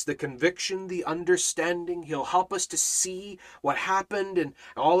upon us the conviction, the understanding. He'll help us to see what happened and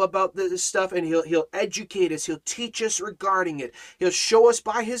all about this stuff, and he'll educate us. He'll teach us regarding it. He'll show us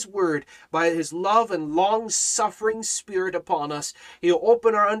by his word, by his love and long-suffering spirit upon us. He'll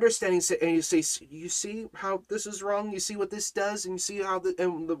open our understanding, and he'll say, you see how this is wrong? You see what this does? And you see how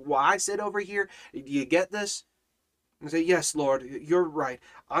why I said over here? Do you get this? And say, yes, Lord, you're right.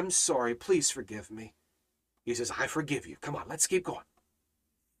 I'm sorry. Please forgive me. He says, I forgive you. Come on, let's keep going.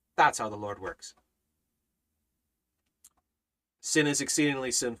 That's how the Lord works. Sin is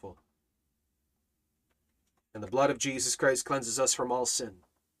exceedingly sinful. And the blood of Jesus Christ cleanses us from all sin.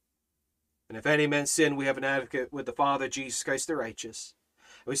 And if any man sin, we have an advocate with the Father, Jesus Christ the righteous.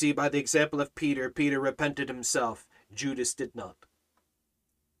 We see by the example of Peter, Peter repented himself. Judas did not.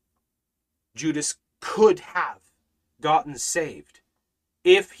 Judas could have gotten saved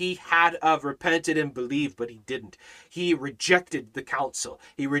if he had of repented and believed, but he didn't. He rejected the counsel.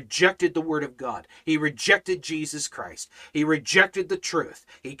 He rejected the word of God. He rejected Jesus Christ. He rejected the truth.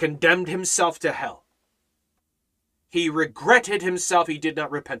 He condemned himself to hell. He regretted himself. He did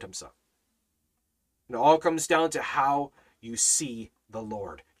not repent himself. And it all comes down to how you see the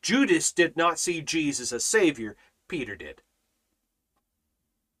Lord. Judas did not see Jesus as Savior. Peter did.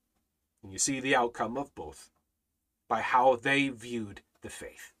 And you see the outcome of both by how they viewed the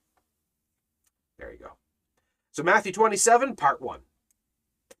faith. There you go. So Matthew 27, part 1.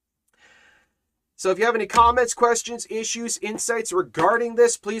 So if you have any comments, questions, issues, insights regarding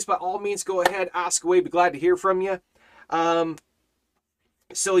this, please by all means go ahead, ask away. Be glad to hear from you.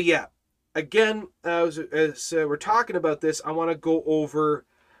 So yeah, again, as we're talking about this, I want to go over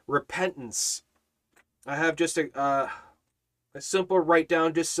repentance. I have just a simple write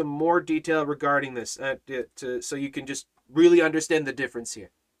down, just some more detail regarding this, so you can just really understand the difference here.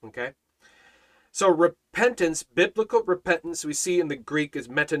 Okay. So repentance, biblical repentance, we see in the Greek is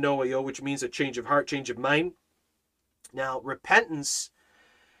metanoia, which means a change of heart, change of mind. Now, repentance,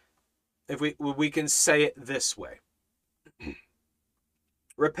 if we can say it this way.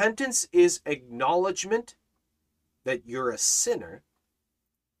 Repentance is acknowledgement that you're a sinner,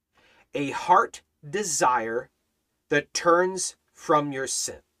 a heart desire that turns from your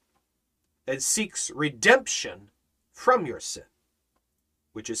sin and seeks redemption from your sin,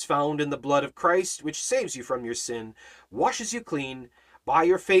 which is found in the blood of Christ, which saves you from your sin, washes you clean by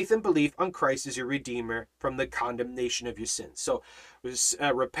your faith and belief on Christ as your Redeemer from the condemnation of your sins. So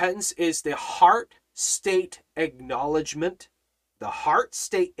repentance is the heart state acknowledgement,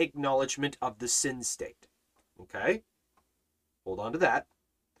 of the sin state. Okay? Hold on to that.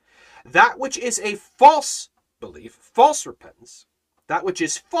 That which is a false belief, false repentance, that which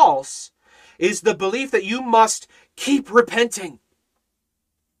is false is the belief that you must keep repenting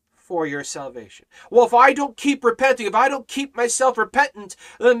for your salvation. Well, if I don't keep repenting, if I don't keep myself repentant,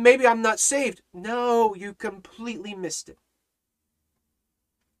 then maybe I'm not saved. No, you completely missed it.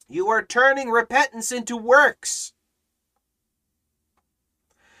 You are turning repentance into works.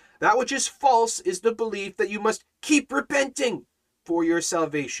 That which is false is the belief that you must keep repenting for your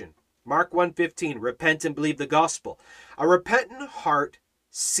salvation. Mark 1:15, repent and believe the gospel. A repentant heart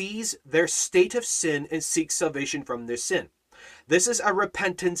sees their state of sin and seeks salvation from their sin. This is a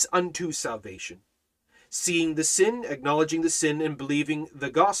repentance unto salvation. Seeing the sin, acknowledging the sin, and believing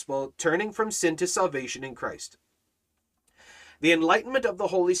the gospel, turning from sin to salvation in Christ. The enlightenment of the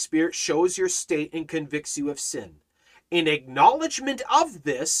Holy Spirit shows your state and convicts you of sin. In acknowledgement of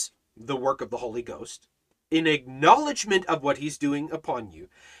this, the work of the Holy Ghost, in acknowledgement of what he's doing upon you,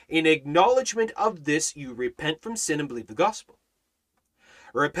 in acknowledgement of this, you repent from sin and believe the gospel.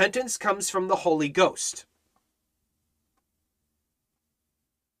 Repentance comes from the Holy Ghost.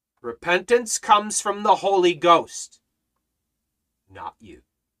 Repentance comes from the Holy Ghost, not you.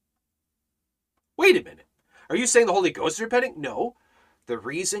 Wait a minute. Are you saying the Holy Ghost is repenting? No. The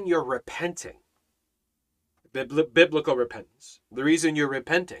reason you're repenting, biblical repentance, the reason you're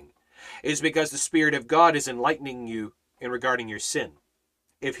repenting is because the Spirit of God is enlightening you in regarding your sin.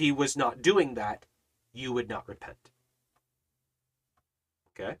 If he was not doing that, you would not repent.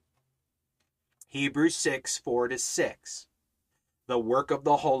 Okay? Hebrews 6:4-6. The work of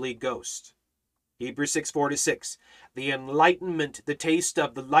the Holy Ghost. Hebrews 6:4-6. The enlightenment, the taste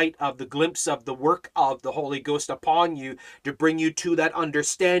of the light of the glimpse of the work of the Holy Ghost upon you to bring you to that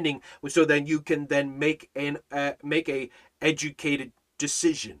understanding, so then you can then make a educated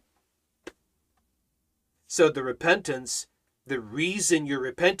decision. So the repentance, the reason you're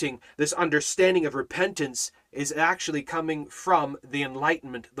repenting, this understanding of repentance is actually coming from the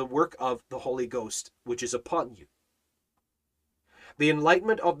enlightenment, the work of the Holy Ghost, which is upon you. The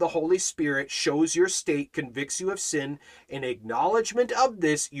enlightenment of the Holy Spirit shows your state, convicts you of sin. In acknowledgement of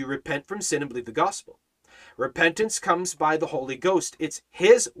this, you repent from sin and believe the gospel. Repentance comes by the Holy Ghost. It's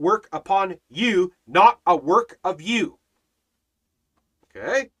his work upon you, not a work of you.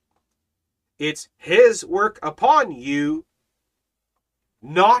 Okay? It's his work upon you,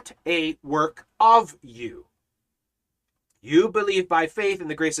 not a work of you. You believe by faith in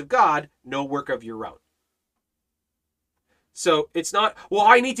the grace of God, no work of your own. So it's not, well,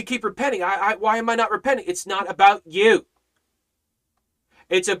 I need to keep repenting. Why am I not repenting? It's not about you.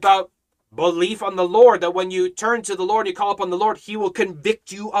 It's about belief on the Lord, that when you turn to the Lord, you call upon the Lord, he will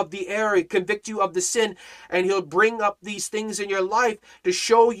convict you of the error, convict you of the sin, and he'll bring up these things in your life to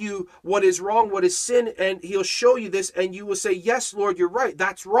show you what is wrong, what is sin, and he'll show you this, and you will say, yes, Lord, you're right.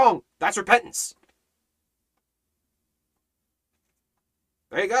 That's wrong. That's repentance.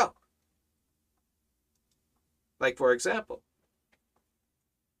 There you go. Like, for example,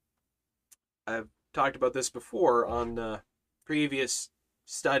 I've talked about this before on previous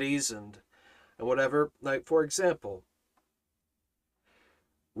studies and whatever. Like, for example,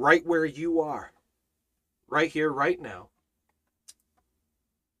 right where you are, right here, right now,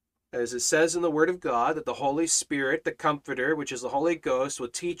 as it says in the Word of God, that the Holy Spirit, the Comforter, which is the Holy Ghost, will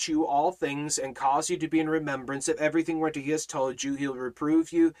teach you all things and cause you to be in remembrance of everything what He has told you. He'll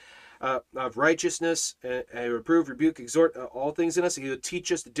reprove you of righteousness, and reprove, rebuke, exhort all things in us. He will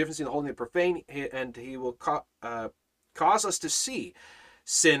teach us the difference between the holy and the profane, and He will cause us to see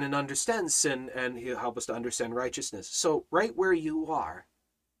sin and understand sin, and He'll help us to understand righteousness. So right where you are,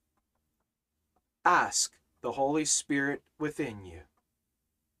 ask the Holy Spirit within you,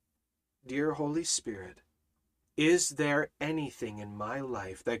 dear Holy Spirit, is there anything in my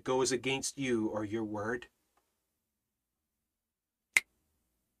life that goes against you or your word?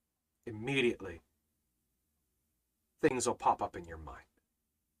 Immediately, things will pop up in your mind.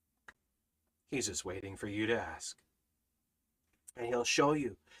 He's just waiting for you to ask. And He'll show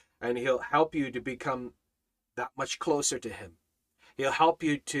you, and He'll help you to become that much closer to Him. He'll help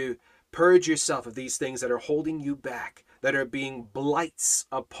you to purge yourself of these things that are holding you back, that are being blights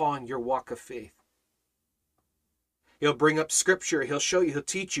upon your walk of faith. He'll bring up scripture. He'll show you. He'll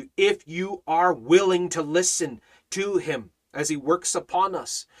teach you if you are willing to listen to Him as He works upon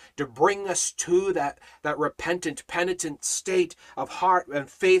us to bring us to that repentant, penitent state of heart and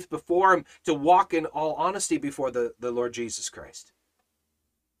faith before Him, to walk in all honesty before the Lord Jesus Christ.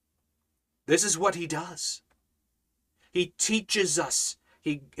 This is what He does. He teaches us.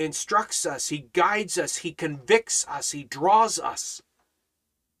 He instructs us. He guides us. He convicts us. He draws us.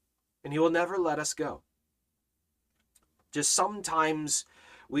 And He will never let us go. Just sometimes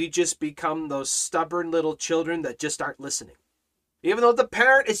we just become those stubborn little children that just aren't listening. Even though the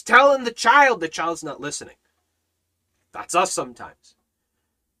parent is telling the child's not listening. That's us sometimes.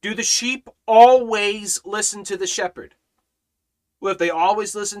 Do the sheep always listen to the shepherd? Well, if they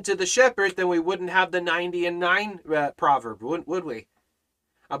always listen to the shepherd, then we wouldn't have the 90 and 9 proverb, would we?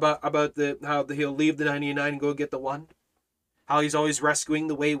 About how he'll leave the 99 and go get the one. How He's always rescuing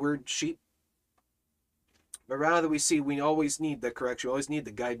the wayward sheep. But rather we always need the correction, we always need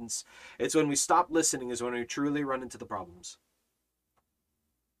the guidance. It's when we stop listening is when we truly run into the problems.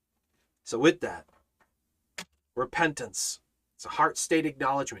 So with that, repentance. It's a heart state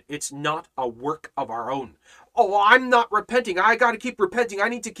acknowledgement. It's not a work of our own. Oh, I'm not repenting. I got to keep repenting. I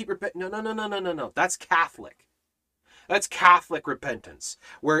need to keep repenting. No. That's Catholic. That's Catholic repentance,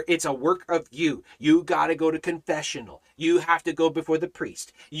 where it's a work of you. You got to go to confessional. You have to go before the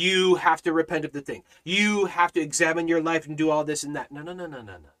priest. You have to repent of the thing. You have to examine your life and do all this and that. No.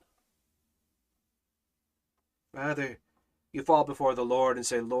 Rather, you fall before the Lord and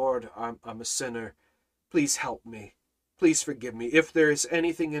say, Lord, I'm a sinner. Please help me. Please forgive me. If there is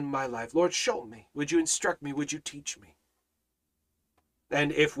anything in my life, Lord, show me. Would you instruct me? Would you teach me?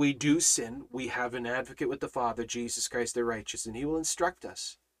 And if we do sin, we have an advocate with the Father, Jesus Christ the righteous, and He will instruct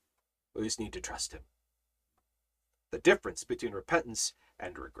us. We just need to trust Him. The difference between repentance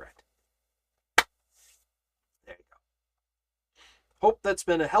and regret. There you go. Hope that's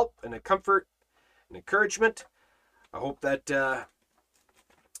been a help and a comfort and encouragement. I hope that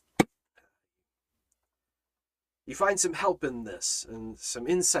you find some help in this and some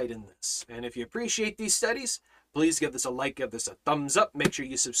insight in this. And if you appreciate these studies, please give this a like, give this a thumbs up. Make sure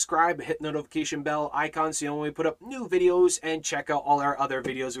you subscribe, hit the notification bell icon so you know when we put up new videos, and check out all our other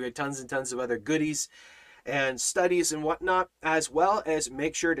videos. We have tons and tons of other goodies and studies and whatnot, as well as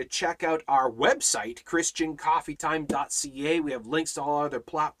make sure to check out our website, christiancoffeetime.ca. We have links to all other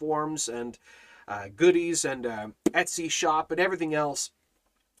platforms and goodies and Etsy shop and everything else.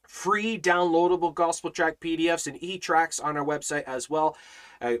 Free downloadable gospel track PDFs and e-tracks on our website as well.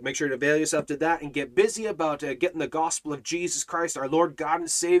 Make sure to avail yourself to that and get busy about getting the gospel of Jesus Christ, our Lord, God,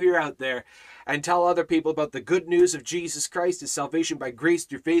 and Savior out there, and tell other people about the good news of Jesus Christ, His salvation by grace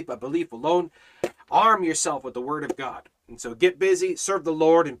through faith, by belief alone. Arm yourself with the Word of God. And so get busy, serve the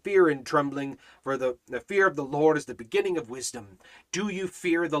Lord in fear and trembling, for the fear of the Lord is the beginning of wisdom. Do you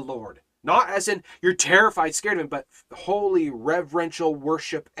fear the Lord? Not as in you're terrified, scared of Him, but holy reverential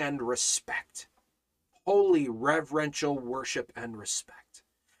worship and respect. Holy reverential worship and respect.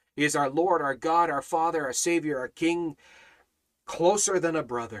 He is our Lord, our God, our Father, our Savior, our King, closer than a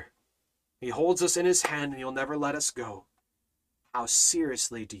brother. He holds us in His hand and He'll never let us go. How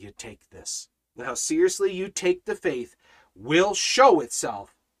seriously do you take this? And how seriously you take the faith will show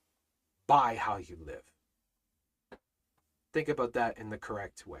itself by how you live. Think about that in the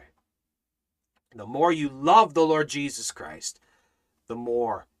correct way. The more you love the Lord Jesus Christ, the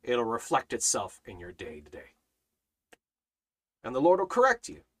more it'll reflect itself in your day-to-day. And the Lord will correct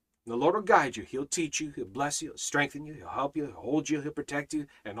you. The Lord will guide you. He'll teach you. He'll bless you. He'll strengthen you. He'll help you. He'll hold you. He'll protect you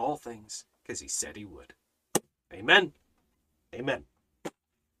in all things because He said He would. Amen. Amen.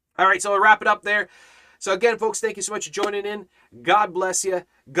 All right, so we'll wrap it up there. So again, folks, thank you so much for joining in. God bless you.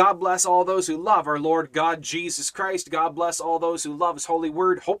 God bless all those who love our Lord God Jesus Christ. God bless all those who love his holy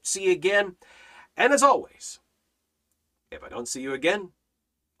word. Hope to see you again. And as always, if I don't see you again,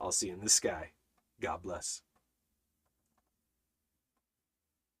 I'll see you in the sky. God bless.